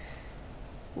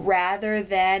rather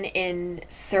than in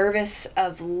service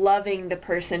of loving the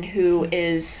person who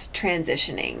is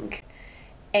transitioning.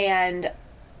 And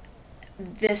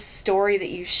this story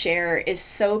that you share is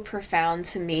so profound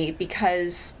to me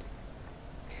because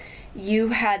you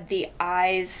had the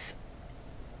eyes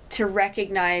to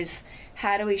recognize,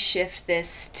 how do we shift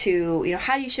this to, you know,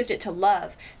 how do you shift it to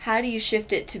love? How do you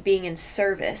shift it to being in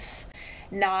service?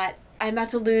 Not, I'm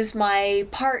about to lose my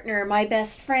partner, my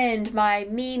best friend, my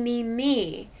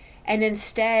me. And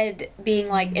instead being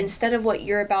like, instead of what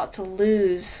you're about to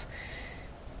lose,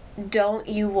 don't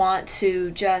you want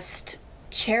to just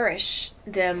cherish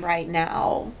them right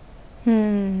now?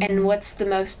 And what's the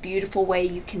most beautiful way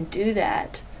you can do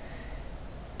that?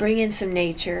 Bring in some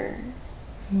nature.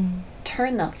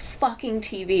 Turn the fucking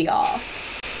TV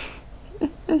off.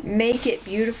 Make it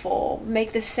beautiful.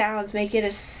 Make the sounds. Make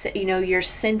it you know, your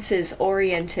senses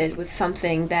oriented with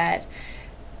something that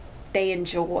they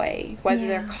enjoy, whether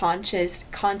they're conscious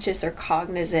or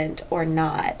cognizant or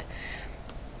not.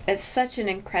 It's such an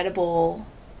incredible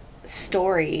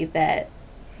story that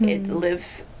it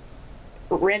lives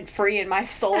rent-free in my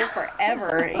soul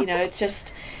forever. You know, it's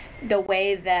just the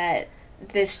way that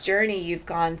this journey you've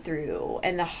gone through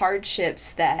and the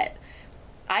hardships that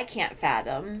I can't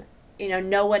fathom. You know,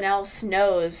 no one else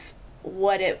knows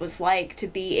what it was like to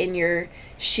be in your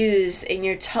shoes, in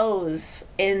your toes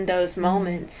in those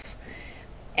moments.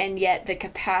 And yet the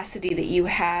capacity that you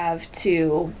have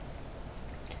to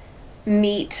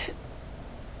meet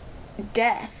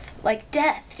death, like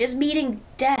death, just meeting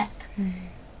death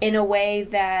in a way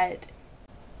that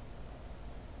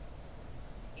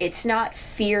it's not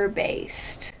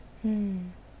fear-based.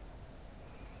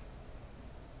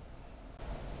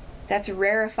 That's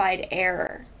rarefied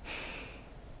air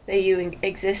that you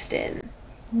exist in.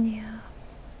 Yeah.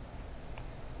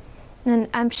 And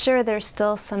I'm sure there's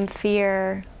still some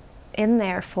fear in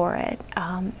there for it.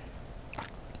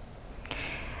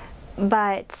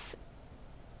 But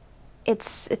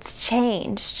it's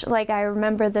changed. Like, I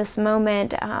remember this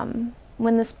moment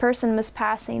when this person was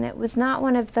passing. It was not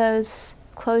one of those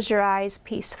close your eyes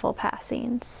peaceful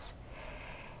passings.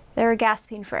 They were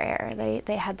gasping for air.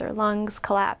 They had their lungs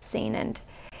collapsing, and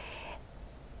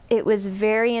it was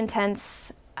very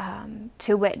intense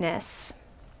to witness.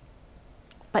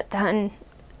 But then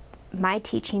my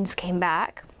teachings came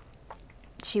back.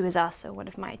 She was also one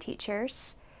of my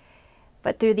teachers.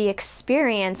 But through the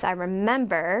experience, I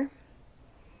remember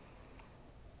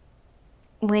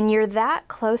when you're that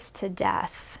close to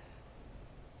death,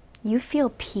 you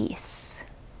feel peace.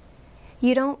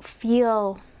 You don't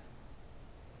feel...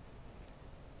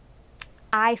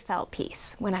 I felt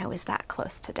peace when I was that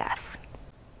close to death.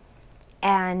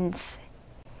 And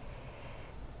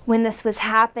when this was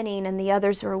happening and the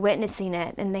others were witnessing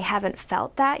it and they haven't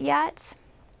felt that yet,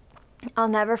 I'll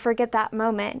never forget that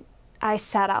moment. I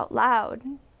said out loud,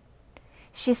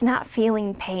 she's not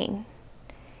feeling pain.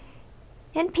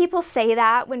 And people say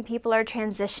that when people are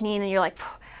transitioning and you're like,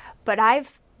 but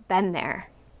I've been there.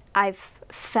 I've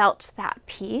felt that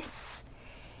peace.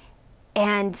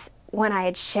 And when I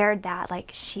had shared that,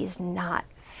 like, she's not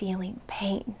feeling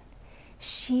pain.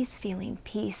 She's feeling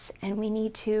peace, and we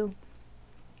need to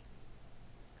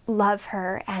love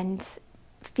her and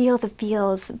feel the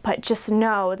feels, but just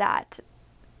know that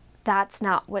that's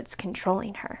not what's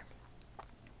controlling her.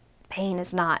 Pain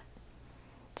is not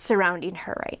surrounding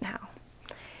her right now.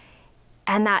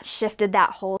 And that shifted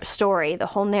that whole story, the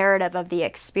whole narrative of the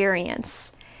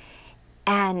experience.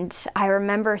 And I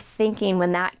remember thinking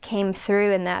when that came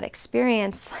through in that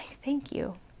experience, like, thank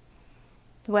you.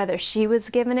 Whether she was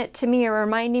giving it to me or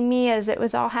reminding me as it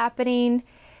was all happening.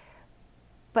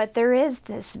 But there is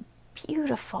this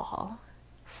beautiful,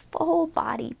 full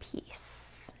body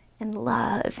peace and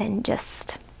love and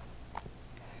just,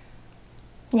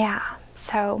 yeah,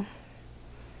 so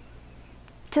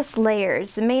just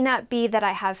layers. It may not be that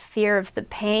I have fear of the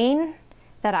pain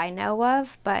that I know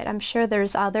of, but I'm sure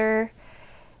there's other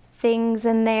things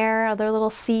in there, other little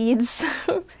seeds.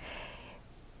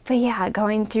 But yeah,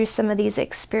 going through some of these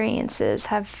experiences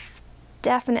have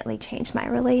definitely changed my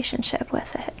relationship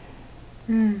with it.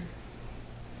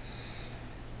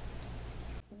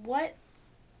 What,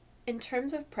 in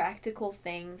terms of practical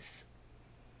things,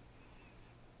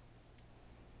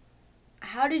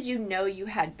 how did you know you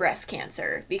had breast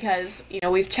cancer? Because, you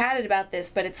know, we've chatted about this,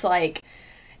 but it's like,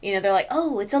 you know, they're like,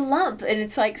 oh, it's a lump. And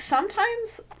it's like,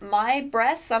 sometimes my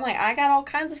breasts, I'm like, I got all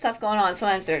kinds of stuff going on.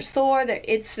 Sometimes they're sore.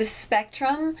 It's the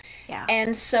spectrum. Yeah.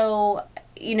 And so,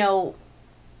 you know,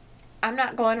 I'm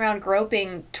not going around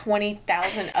groping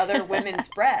 20,000 other women's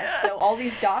breasts. So all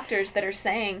these doctors that are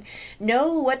saying,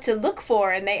 know what to look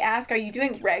for. And they ask, are you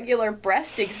doing regular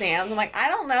breast exams? I'm like, I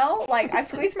don't know. Like, I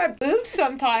squeeze my boobs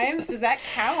sometimes. Does that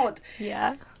count?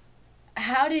 Yeah.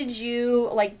 How did you,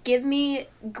 like, give me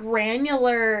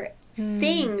granular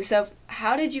things of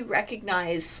how did you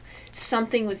recognize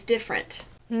something was different?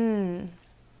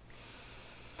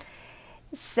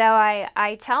 So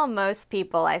I tell most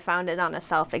people I found it on a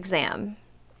self-exam,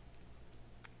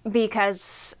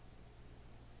 because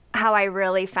how I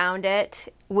really found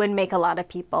it would make a lot of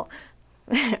people,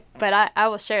 but I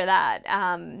will share that.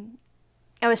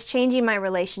 I was changing my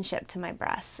relationship to my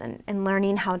breasts and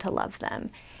learning how to love them.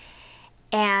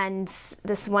 And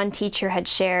this one teacher had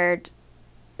shared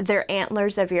their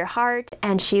antlers of your heart,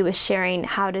 and she was sharing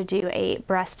how to do a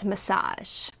breast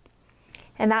massage.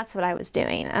 And that's what I was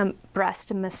doing,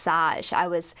 breast massage. I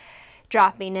was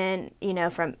dropping in, you know,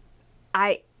 from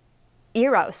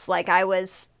Eros, like I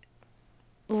was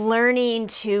learning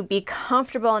to be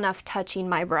comfortable enough touching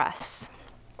my breasts,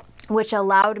 which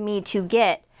allowed me to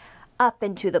get up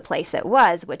into the place it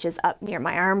was, which is up near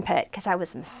my armpit, because I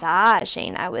was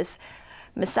massaging. I was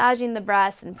massaging the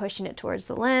breast and pushing it towards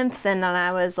the lymphs, and then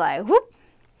I was like, whoop.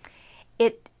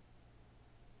 It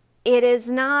is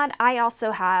not, I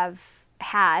also have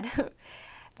had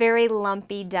very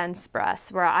lumpy, dense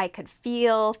breasts where I could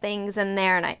feel things in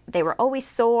there, and they were always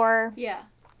sore. Yeah.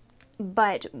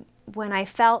 But when I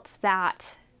felt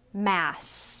that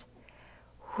mass,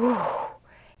 whew,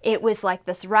 it was like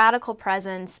this radical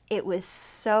presence. It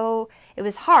was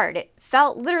hard. It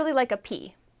felt literally like a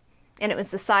pea, and it was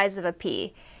the size of a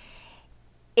pea.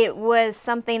 It was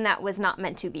something that was not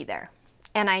meant to be there,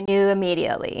 and I knew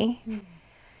immediately.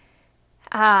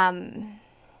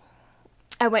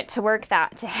 I went to work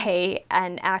that day,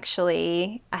 and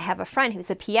actually I have a friend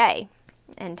who's a PA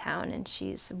in town, and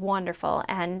she's wonderful,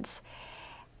 and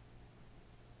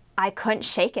I couldn't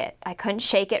shake it. I couldn't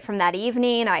shake it from that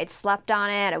evening. I had slept on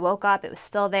it. I woke up, it was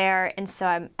still there, and so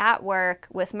I'm at work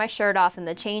with my shirt off in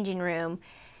the changing room,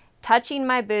 touching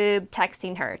my boob,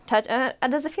 texting her.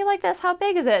 Does it feel like this? How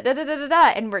big is it? Da, da, da, da, da.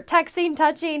 And we're texting,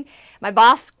 touching. My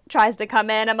boss tries to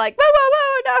come in. I'm like, whoa, whoa,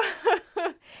 whoa,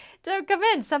 no. Don't come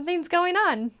in, something's going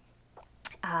on.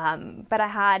 But I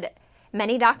had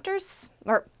many doctors,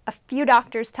 or a few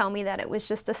doctors, tell me that it was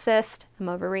just a cyst. I'm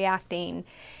overreacting.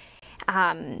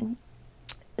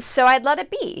 So I'd let it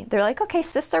be. They're like, okay,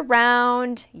 cysts are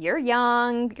round, you're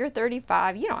young, you're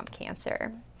 35, you don't have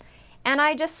cancer. And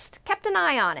I just kept an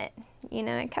eye on it. You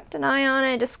know, I kept an eye on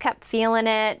it, just kept feeling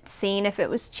it, seeing if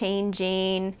it was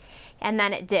changing. And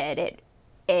then it did.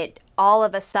 It all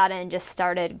of a sudden just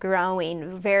started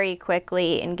growing very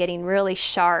quickly and getting really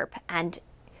sharp. And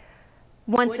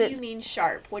once What do you mean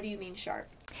sharp? What do you mean sharp?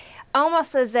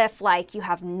 Almost as if like you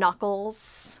have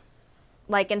knuckles.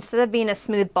 Like instead of being a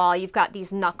smooth ball, you've got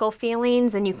these knuckle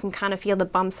feelings, and you can kind of feel the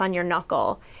bumps on your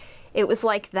knuckle. It was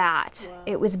like that. Wow.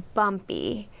 It was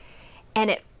bumpy.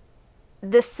 And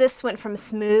the cyst went from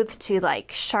smooth to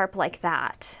like sharp like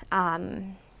that.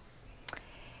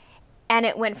 And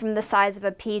it went from the size of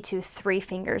a pea to 3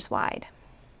 fingers wide.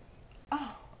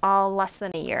 Oh. All less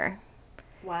than a year.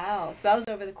 Wow. So that was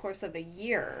over the course of a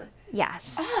year.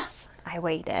 Yes. I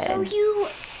waited. So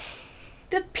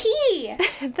the pea.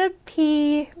 The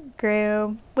pea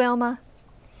grew. Wilma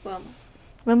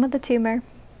the tumor.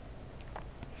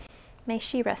 May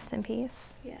she rest in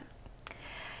peace. Yeah.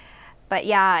 But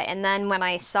yeah, and then when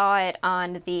I saw it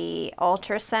on the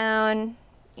ultrasound,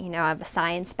 you know, I have a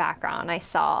science background, I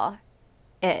saw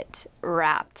it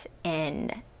wrapped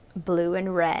in blue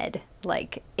and red,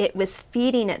 like it was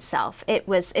feeding itself. It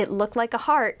looked like a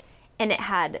heart, and it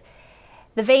had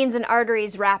the veins and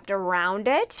arteries wrapped around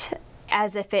it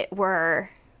as if it was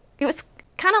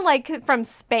kind of like from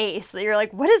space. You're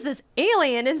like, what is this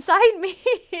alien inside me?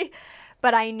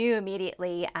 But I knew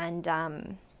immediately,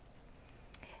 and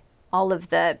all of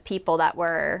the people that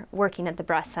were working at the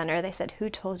breast center, they said, who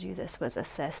told you this was a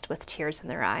cyst, with tears in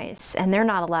their eyes? And they're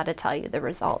not allowed to tell you the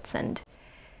results. And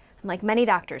I'm like, many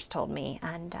doctors told me.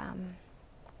 And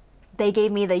they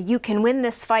gave me the "you can win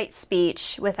this fight"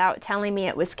 speech without telling me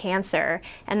it was cancer,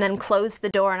 and then closed the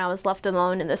door, and I was left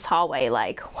alone in this hallway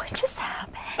like, what just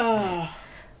happened?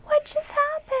 What just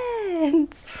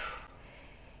happened?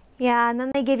 Yeah, and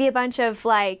then they give you a bunch of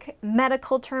like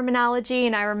medical terminology,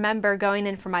 and I remember going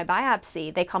in for my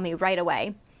biopsy. They called me right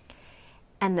away,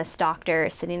 and this doctor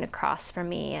is sitting across from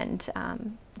me, and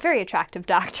very attractive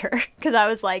doctor, because I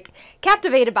was like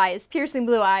captivated by his piercing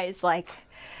blue eyes, like,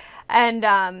 and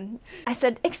I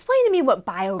said, explain to me what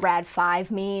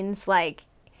BioRad5 means, like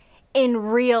in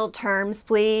real terms,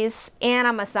 please. And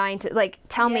I'm a scientist, like,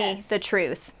 tell me the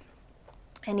truth.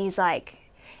 And he's like,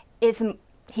 he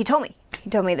told me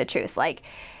the truth. Like,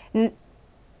 you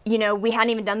know, we hadn't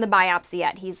even done the biopsy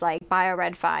yet. He's like,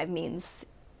 BioRad5 means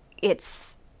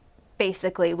it's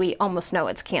basically, we almost know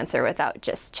it's cancer without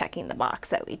just checking the box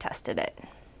that we tested it.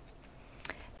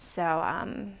 So,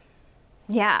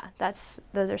 yeah,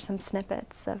 those are some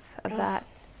snippets of that.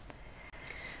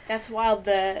 That's wild,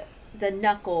 the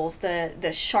knuckles,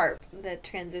 the sharp, the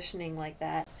transitioning like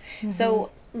that. Mm-hmm.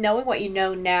 So knowing what you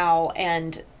know now,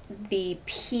 and the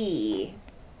P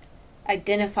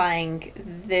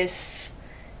identifying this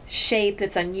shape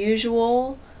that's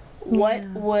unusual, what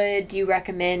would you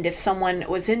recommend if someone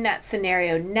was in that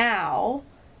scenario now,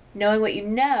 knowing what you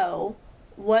know,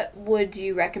 what would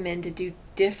you recommend to do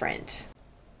different?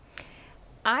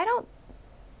 I don't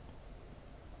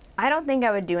think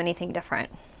I would do anything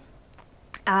different.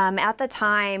 At the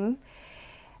time,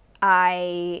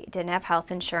 I didn't have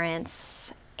health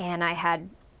insurance, and I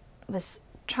was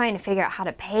trying to figure out how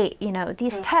to pay. You know,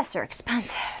 these tests are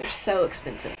expensive. They're so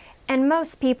expensive. And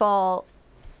most people,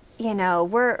 you know,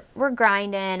 we're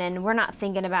grinding, and we're not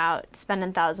thinking about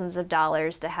spending thousands of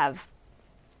dollars to have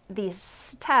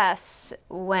these tests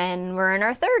when we're in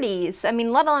our 30s. I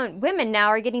mean, let alone women now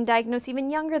are getting diagnosed even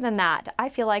younger than that. I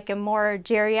feel like a more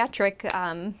geriatric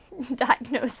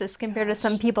diagnosis compared to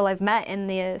some people I've met in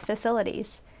the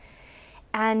facilities.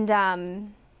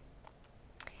 And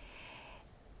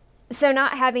so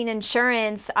not having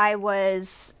insurance, I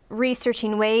was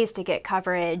researching ways to get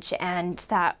coverage, and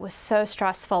that was so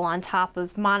stressful on top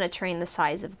of monitoring the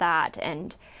size of that.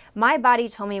 And my body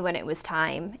told me when it was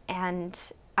time, and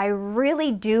I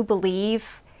really do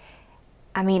believe,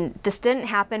 I mean, this didn't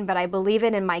happen, but I believe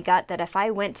it in my gut that if I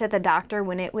went to the doctor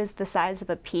when it was the size of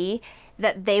a pea,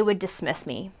 that they would dismiss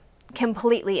me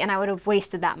completely, and I would have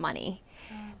wasted that money.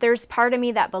 There's part of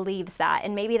me that believes that,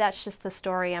 and maybe that's just the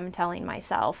story I'm telling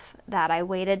myself, that I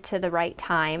waited to the right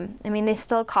time. I mean, they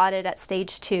still caught it at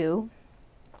stage 2.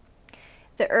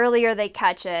 The earlier they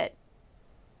catch it,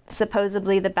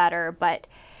 supposedly the better, but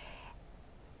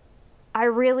I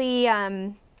really,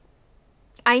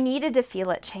 I needed to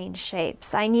feel it change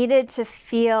shapes. I needed to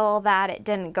feel that it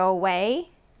didn't go away,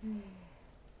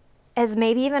 as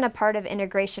maybe even a part of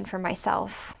integration for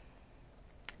myself.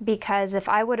 Because if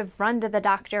I would have run to the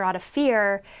doctor out of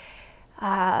fear,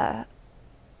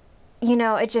 you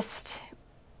know, it just,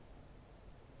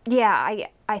 yeah,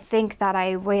 I think that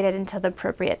I waited until the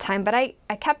appropriate time, but I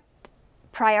kept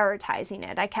prioritizing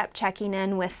it. I kept checking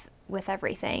in with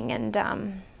everything,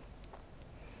 and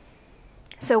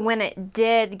so when it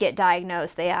did get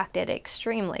diagnosed, they acted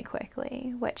extremely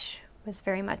quickly, which was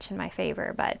very much in my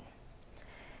favor. But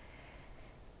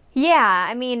yeah,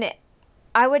 I mean,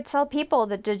 I would tell people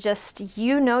that to just,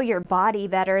 you know your body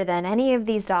better than any of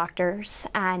these doctors.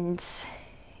 And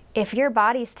if your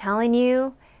body's telling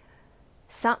you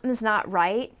something's not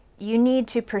right, you need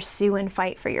to pursue and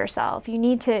fight for yourself. You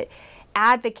need to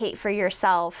advocate for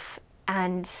yourself.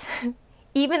 And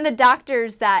even the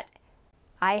doctors that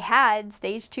I had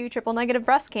stage 2 triple negative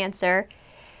breast cancer,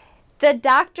 the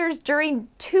doctors during,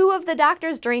 2 of the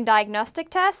doctors during diagnostic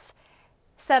tests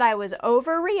said I was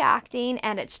overreacting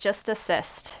and it's just a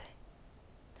cyst.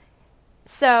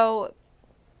 So,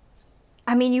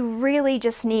 I mean, you really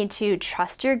just need to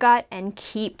trust your gut and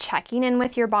keep checking in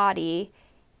with your body,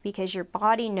 because your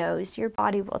body knows, your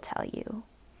body will tell you.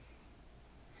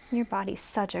 Your body's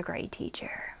such a great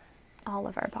teacher. All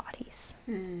of our bodies.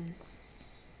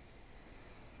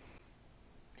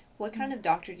 What kind of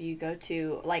doctor do you go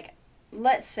to? Like,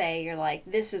 let's say you're like,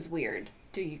 this is weird.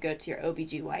 Do you go to your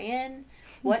OBGYN?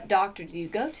 What doctor do you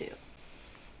go to?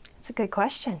 It's a good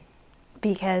question.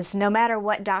 Because no matter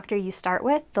what doctor you start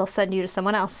with, they'll send you to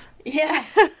someone else. Yeah,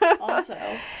 also.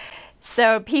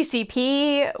 So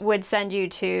PCP would send you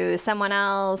to someone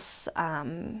else.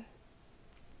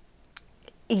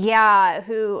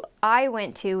 Who I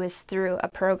went to was through a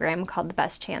program called the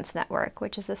Best Chance Network,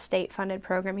 which is a state-funded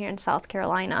program here in South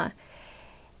Carolina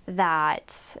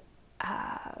that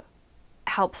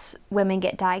helps women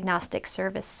get diagnostic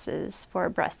services for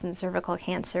breast and cervical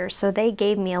cancer. So they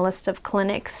gave me a list of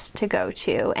clinics to go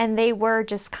to, and they were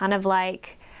just kind of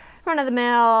like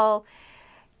run-of-the-mill,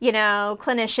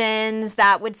 clinicians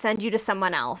that would send you to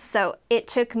someone else. So it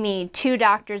took me 2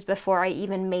 doctors before I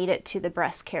even made it to the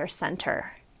breast care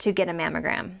center to get a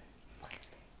mammogram.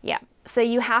 Yeah. So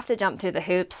you have to jump through the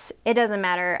hoops. It doesn't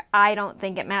matter. I don't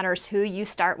think it matters who you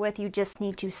start with. You just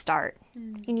need to start.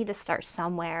 You need to start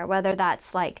somewhere, whether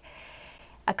that's like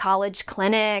a college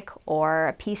clinic or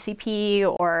a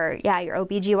PCP or, your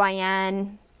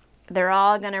OBGYN. They're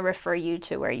all going to refer you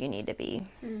to where you need to be.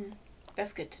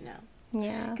 That's good to know.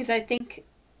 Yeah. Because I think,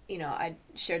 I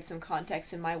shared some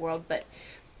context in my world, but,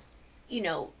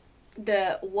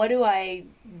 what do I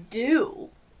do?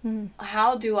 Who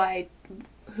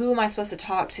am I supposed to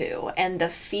talk to? And the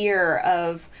fear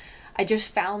of, I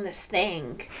just found this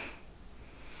thing.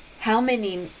 How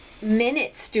many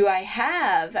minutes do I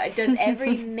have? Does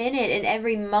every minute and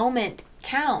every moment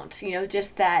count?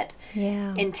 Just that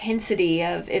intensity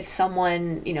of if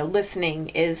someone, listening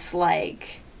is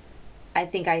like, I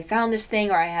think I found this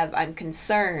thing, or I'm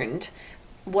concerned.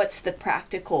 What's the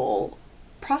practical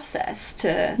process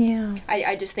to,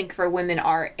 I just think for women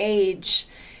our age,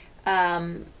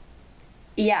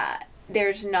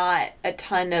 there's not a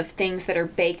ton of things that are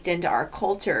baked into our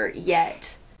culture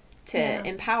yet to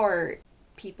empower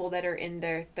people that are in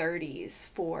their 30s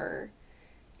for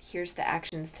here's the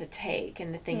actions to take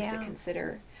and the things to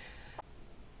consider.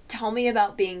 Tell me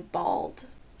about being bald.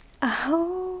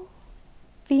 Oh,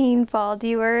 being bald.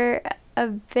 You were a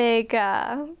big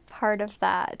part of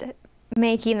that,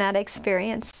 making that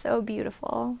experience so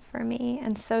beautiful for me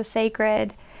and so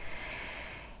sacred.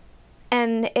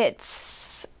 And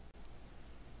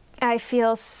I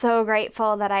feel so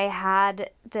grateful that I had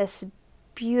this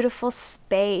beautiful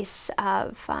space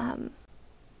of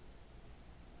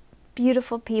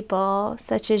beautiful people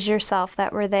such as yourself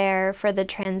that were there for the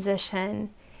transition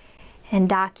and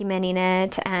documenting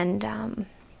it and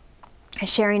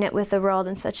sharing it with the world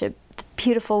in such a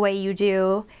beautiful way you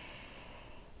do.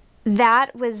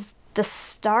 That was the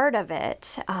start of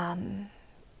it.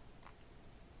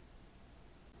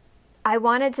 I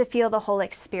wanted to feel the whole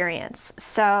experience.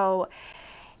 So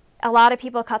a lot of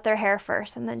people cut their hair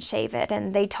first and then shave it.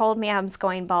 And they told me I was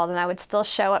going bald, and I would still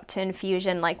show up to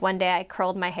infusion. Like one day I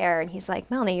curled my hair and he's like,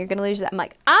 Melannie, you're going to lose that. I'm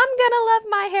like, I'm going to love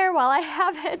my hair while I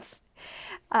have it.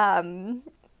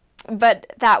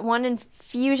 But that one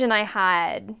infusion I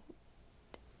had,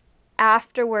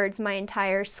 afterwards my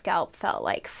entire scalp felt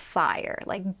like fire,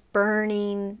 like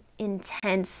burning,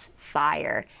 intense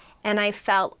fire. And I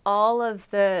felt all of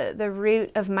the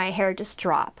root of my hair just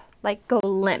drop, like go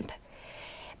limp.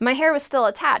 My hair was still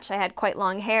attached. I had quite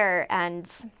long hair,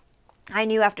 and I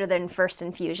knew after the first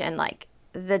infusion, like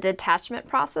the detachment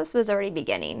process was already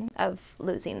beginning of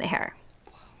losing the hair.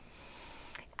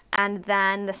 And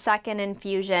then the second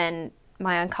infusion,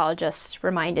 my oncologist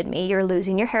reminded me, you're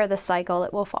losing your hair this cycle,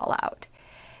 it will fall out.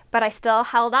 But I still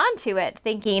held on to it,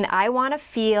 thinking I want to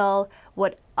feel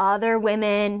what other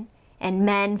women and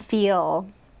men feel,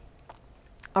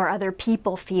 or other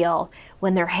people feel,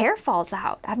 when their hair falls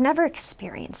out. I've never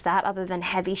experienced that other than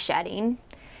heavy shedding.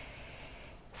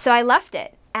 So I left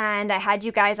it, and I had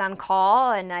you guys on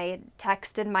call, and I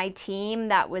texted my team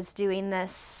that was doing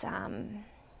this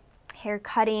hair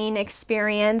cutting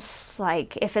experience.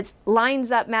 Like, if it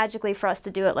lines up magically for us to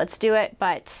do it, let's do it,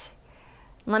 but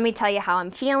let me tell you how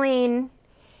I'm feeling.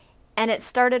 And it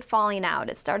started falling out.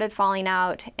 It started falling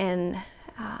out in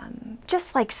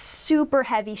just like super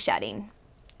heavy shedding.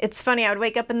 It's funny, I would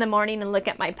wake up in the morning and look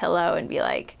at my pillow and be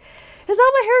like, is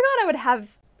all my hair gone? I would have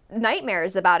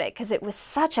nightmares about it because it was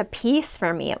such a piece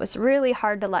for me. It was really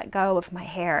hard to let go of my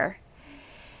hair.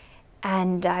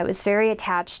 And I was very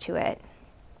attached to it.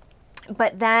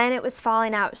 But then it was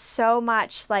falling out so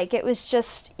much, like it was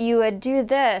just, you would do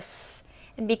this,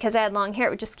 and because I had long hair,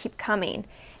 it would just keep coming.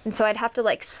 And so I'd have to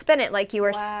like spin it like you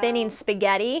were spinning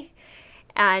spaghetti,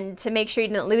 and to make sure you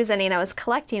didn't lose any, and I was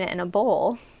collecting it in a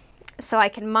bowl. so I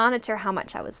can monitor how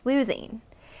much I was losing.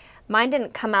 Mine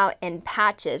didn't come out in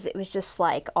patches. It was just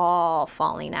like all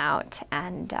falling out.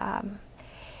 And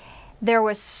there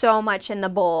was so much in the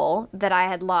bowl that I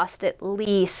had lost at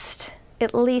least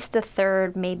a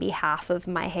third, maybe half of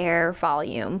my hair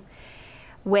volume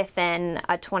within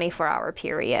a 24-hour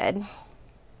period.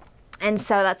 And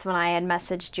so that's when I had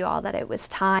messaged you all that it was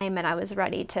time and I was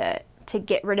ready to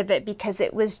get rid of it, because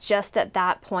it was just at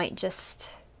that point, just,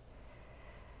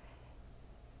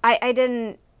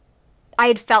 I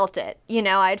had felt it, you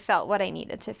know, I'd felt what I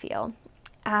needed to feel.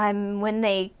 When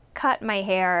they cut my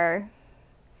hair,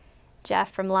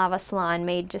 Jeff from Lava Salon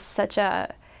made just such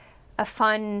a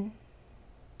fun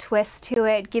twist to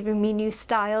it, giving me new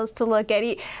styles to look at.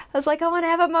 I was like, I want to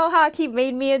have a mohawk. He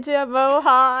made me into a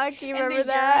mohawk. You remember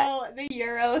that? The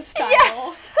Euro style.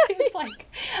 Yeah. It's like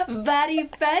very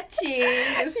fetching.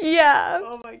 Yeah.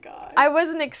 Oh my gosh. I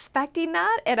wasn't expecting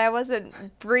that, and I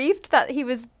wasn't briefed that he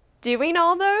was doing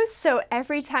all those. So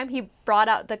every time he brought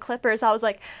out the clippers, I was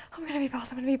like, I'm gonna be bald,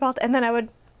 I'm gonna be bald, and then I would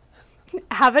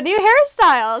have a new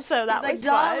hairstyle. So that was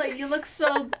fun. Darling, you look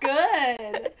so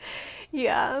good.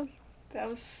 Yeah. That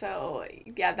was so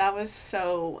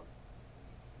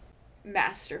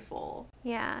masterful.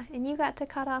 Yeah, and you got to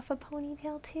cut off a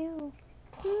ponytail too.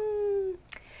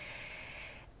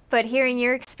 But hearing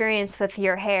your experience with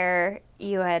your hair,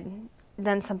 you had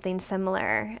done something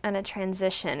similar and a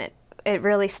transition. It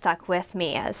really stuck with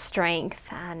me as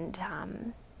strength. And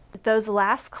those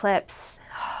last clips,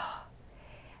 I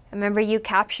remember you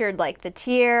captured like the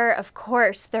tear. Of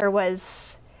course, there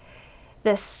was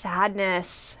this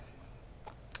sadness,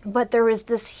 but there was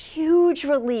this huge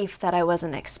relief that I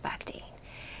wasn't expecting.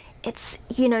 It's,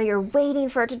 you know, you're waiting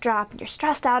for it to drop and you're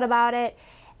stressed out about it,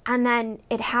 and then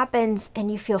it happens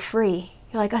and you feel free.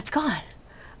 You're like, oh, it's gone.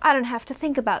 I don't have to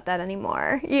think about that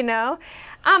anymore, you know?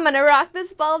 I'm gonna rock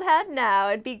this bald head now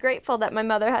and be grateful that my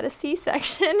mother had a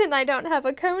C-section and I don't have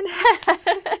a cone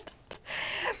head.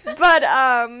 But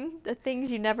the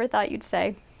things you never thought you'd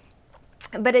say.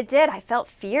 But it did. I felt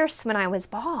fierce when I was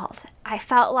bald. I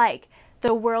felt like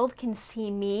the world can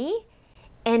see me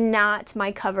and not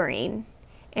my covering.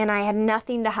 And I had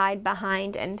nothing to hide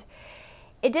behind. And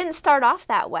it didn't start off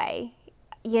that way.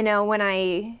 You know, when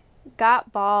I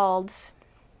got bald,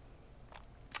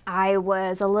 I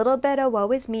was a little bit of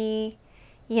woe is me,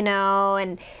 you know,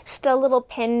 and still little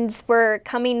pins were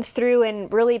coming through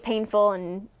and really painful.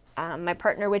 And my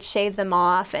partner would shave them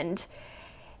off. And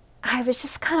I was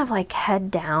just kind of like head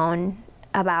down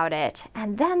about it.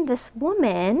 And then this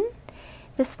woman,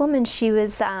 she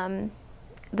was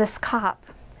this cop,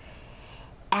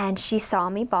 and she saw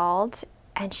me bald,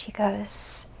 and she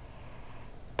goes,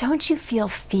 don't you feel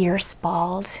fierce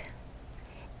bald?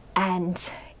 And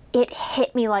it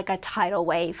hit me like a tidal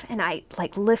wave, and I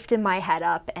like lifted my head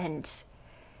up, and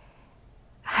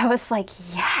I was like,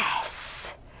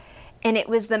 yes. And it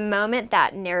was the moment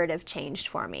that narrative changed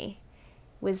for me,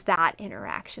 was that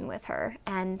interaction with her.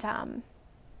 And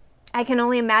I can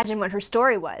only imagine what her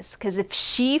story was, because if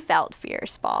she felt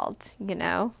fierce bald, you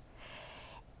know,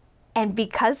 and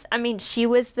because, I mean, she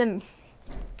was the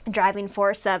driving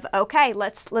force of, okay,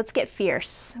 let's get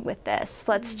fierce with this.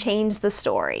 Let's change the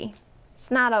story.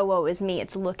 It's not, oh, woe is me.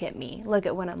 It's look at me. Look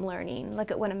at what I'm learning. Look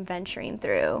at what I'm venturing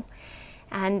through.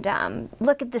 And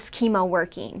look at this chemo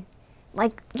working.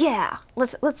 Like, yeah,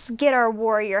 let's get our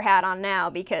warrior hat on now,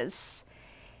 because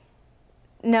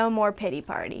no more pity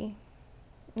party.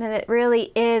 And it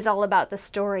really is all about the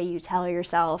story you tell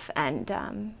yourself, and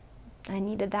I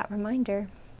needed that reminder.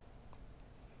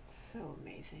 So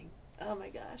amazing. Oh my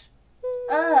gosh.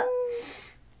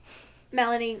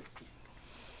 Melannie,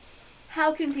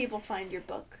 how can people find your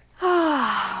book?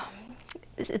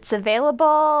 It's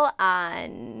available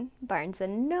on Barnes &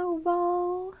 Noble.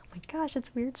 Oh my gosh,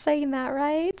 it's weird saying that,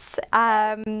 right?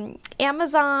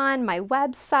 Amazon, my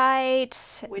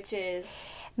website. Which is?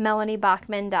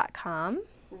 MelannieBachman.com.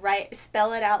 Right,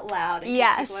 spell it out loud in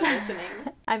case people are listening.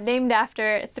 I'm named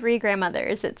after 3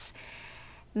 grandmothers. It's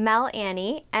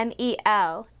Melannie, Melannie,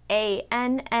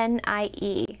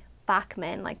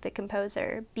 Bachman, like the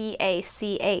composer,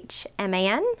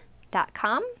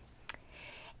 BACHMAN.com.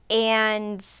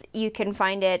 And you can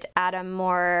find it at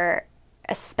a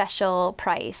special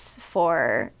price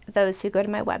for those who go to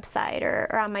my website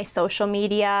or on my social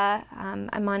media.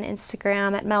 I'm on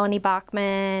Instagram at Melannie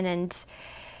Bachman, and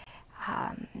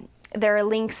there are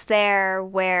links there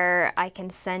where I can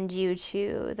send you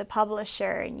to the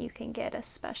publisher and you can get a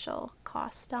special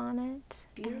cost on it.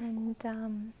 Beautiful.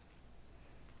 And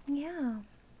yeah.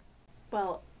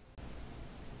 Well,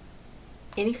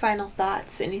 any final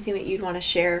thoughts? Anything that you'd want to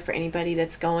share for anybody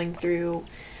that's going through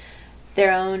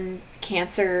their own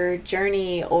cancer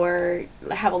journey or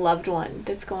have a loved one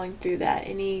that's going through that?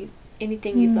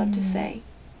 Anything you'd love to say?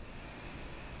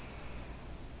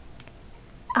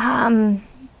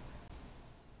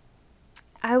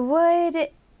 I would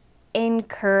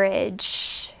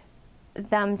encourage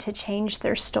them to change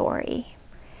their story,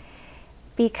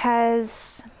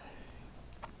 because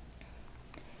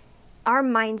our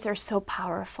minds are so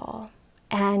powerful,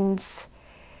 and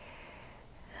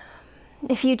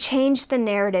if you change the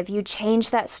narrative, you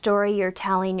change that story you're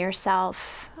telling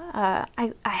yourself. I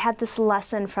had this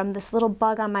lesson from this little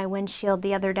bug on my windshield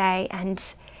the other day, and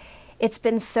it's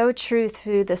been so true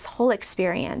through this whole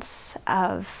experience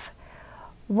of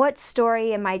what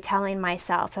story am I telling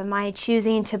myself? Am I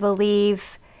choosing to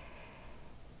believe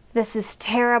this is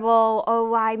terrible? Oh,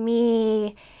 why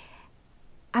me?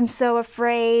 I'm so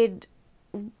afraid.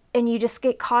 And you just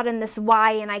get caught in this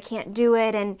why and I can't do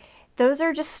it. And those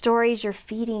are just stories you're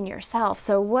feeding yourself.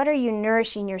 So what are you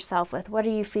nourishing yourself with? What are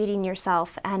you feeding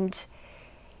yourself? And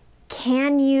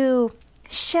can you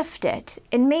shift it?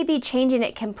 And maybe changing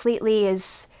it completely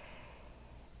is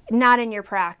not in your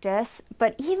practice,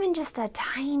 but even just a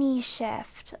tiny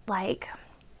shift, like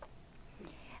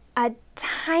a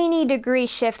tiny degree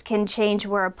shift can change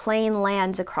where a plane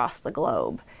lands across the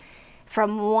globe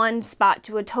from one spot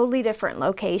to a totally different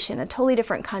location, a totally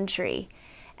different country.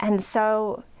 And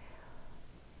so,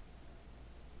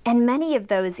 and many of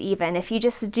those, even if you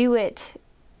just do it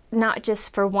not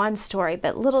just for one story,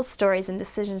 but little stories and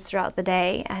decisions throughout the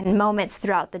day and moments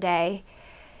throughout the day,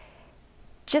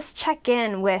 just check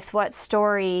in with what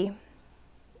story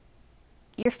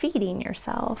you're feeding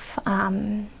yourself,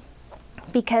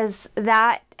 because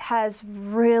that has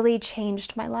really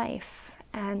changed my life.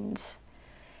 And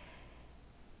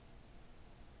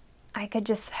I could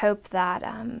just hope that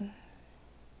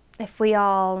if we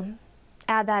all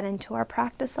add that into our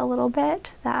practice a little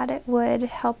bit, that it would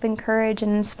help encourage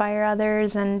and inspire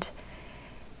others and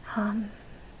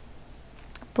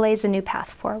blaze a new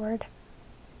path forward.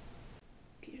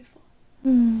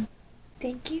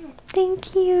 Thank you.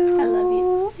 Thank you. I love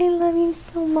you. I love you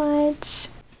so much.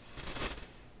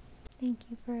 Thank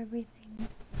you for everything.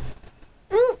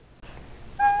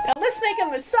 Now let's make a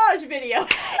massage video. Okay.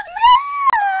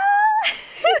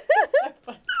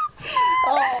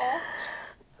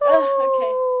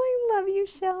 I love you,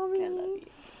 Shelby. I love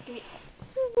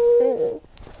you.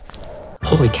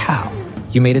 Holy cow,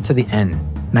 you made it to the end.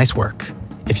 Nice work.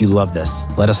 If you love this,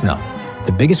 let us know.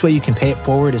 The biggest way you can pay it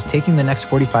forward is taking the next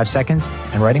 45 seconds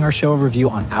and writing our show a review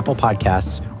on Apple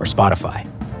Podcasts or Spotify.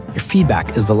 Your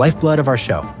feedback is the lifeblood of our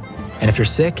show. And if you're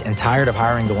sick and tired of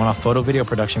hiring the one-off photo video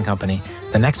production company,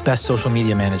 the next best social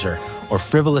media manager, or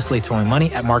frivolously throwing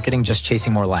money at marketing just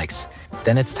chasing more likes,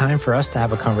 then it's time for us to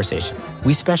have a conversation.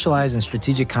 We specialize in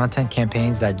strategic content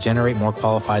campaigns that generate more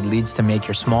qualified leads to make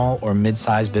your small or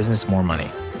mid-sized business more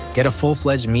money. Get a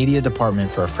full-fledged media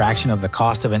department for a fraction of the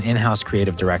cost of an in-house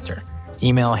creative director.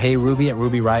 Email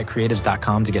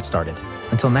heyruby@rubyriotcreatives.com to get started.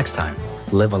 Until next time,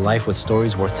 live a life with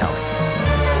stories worth telling.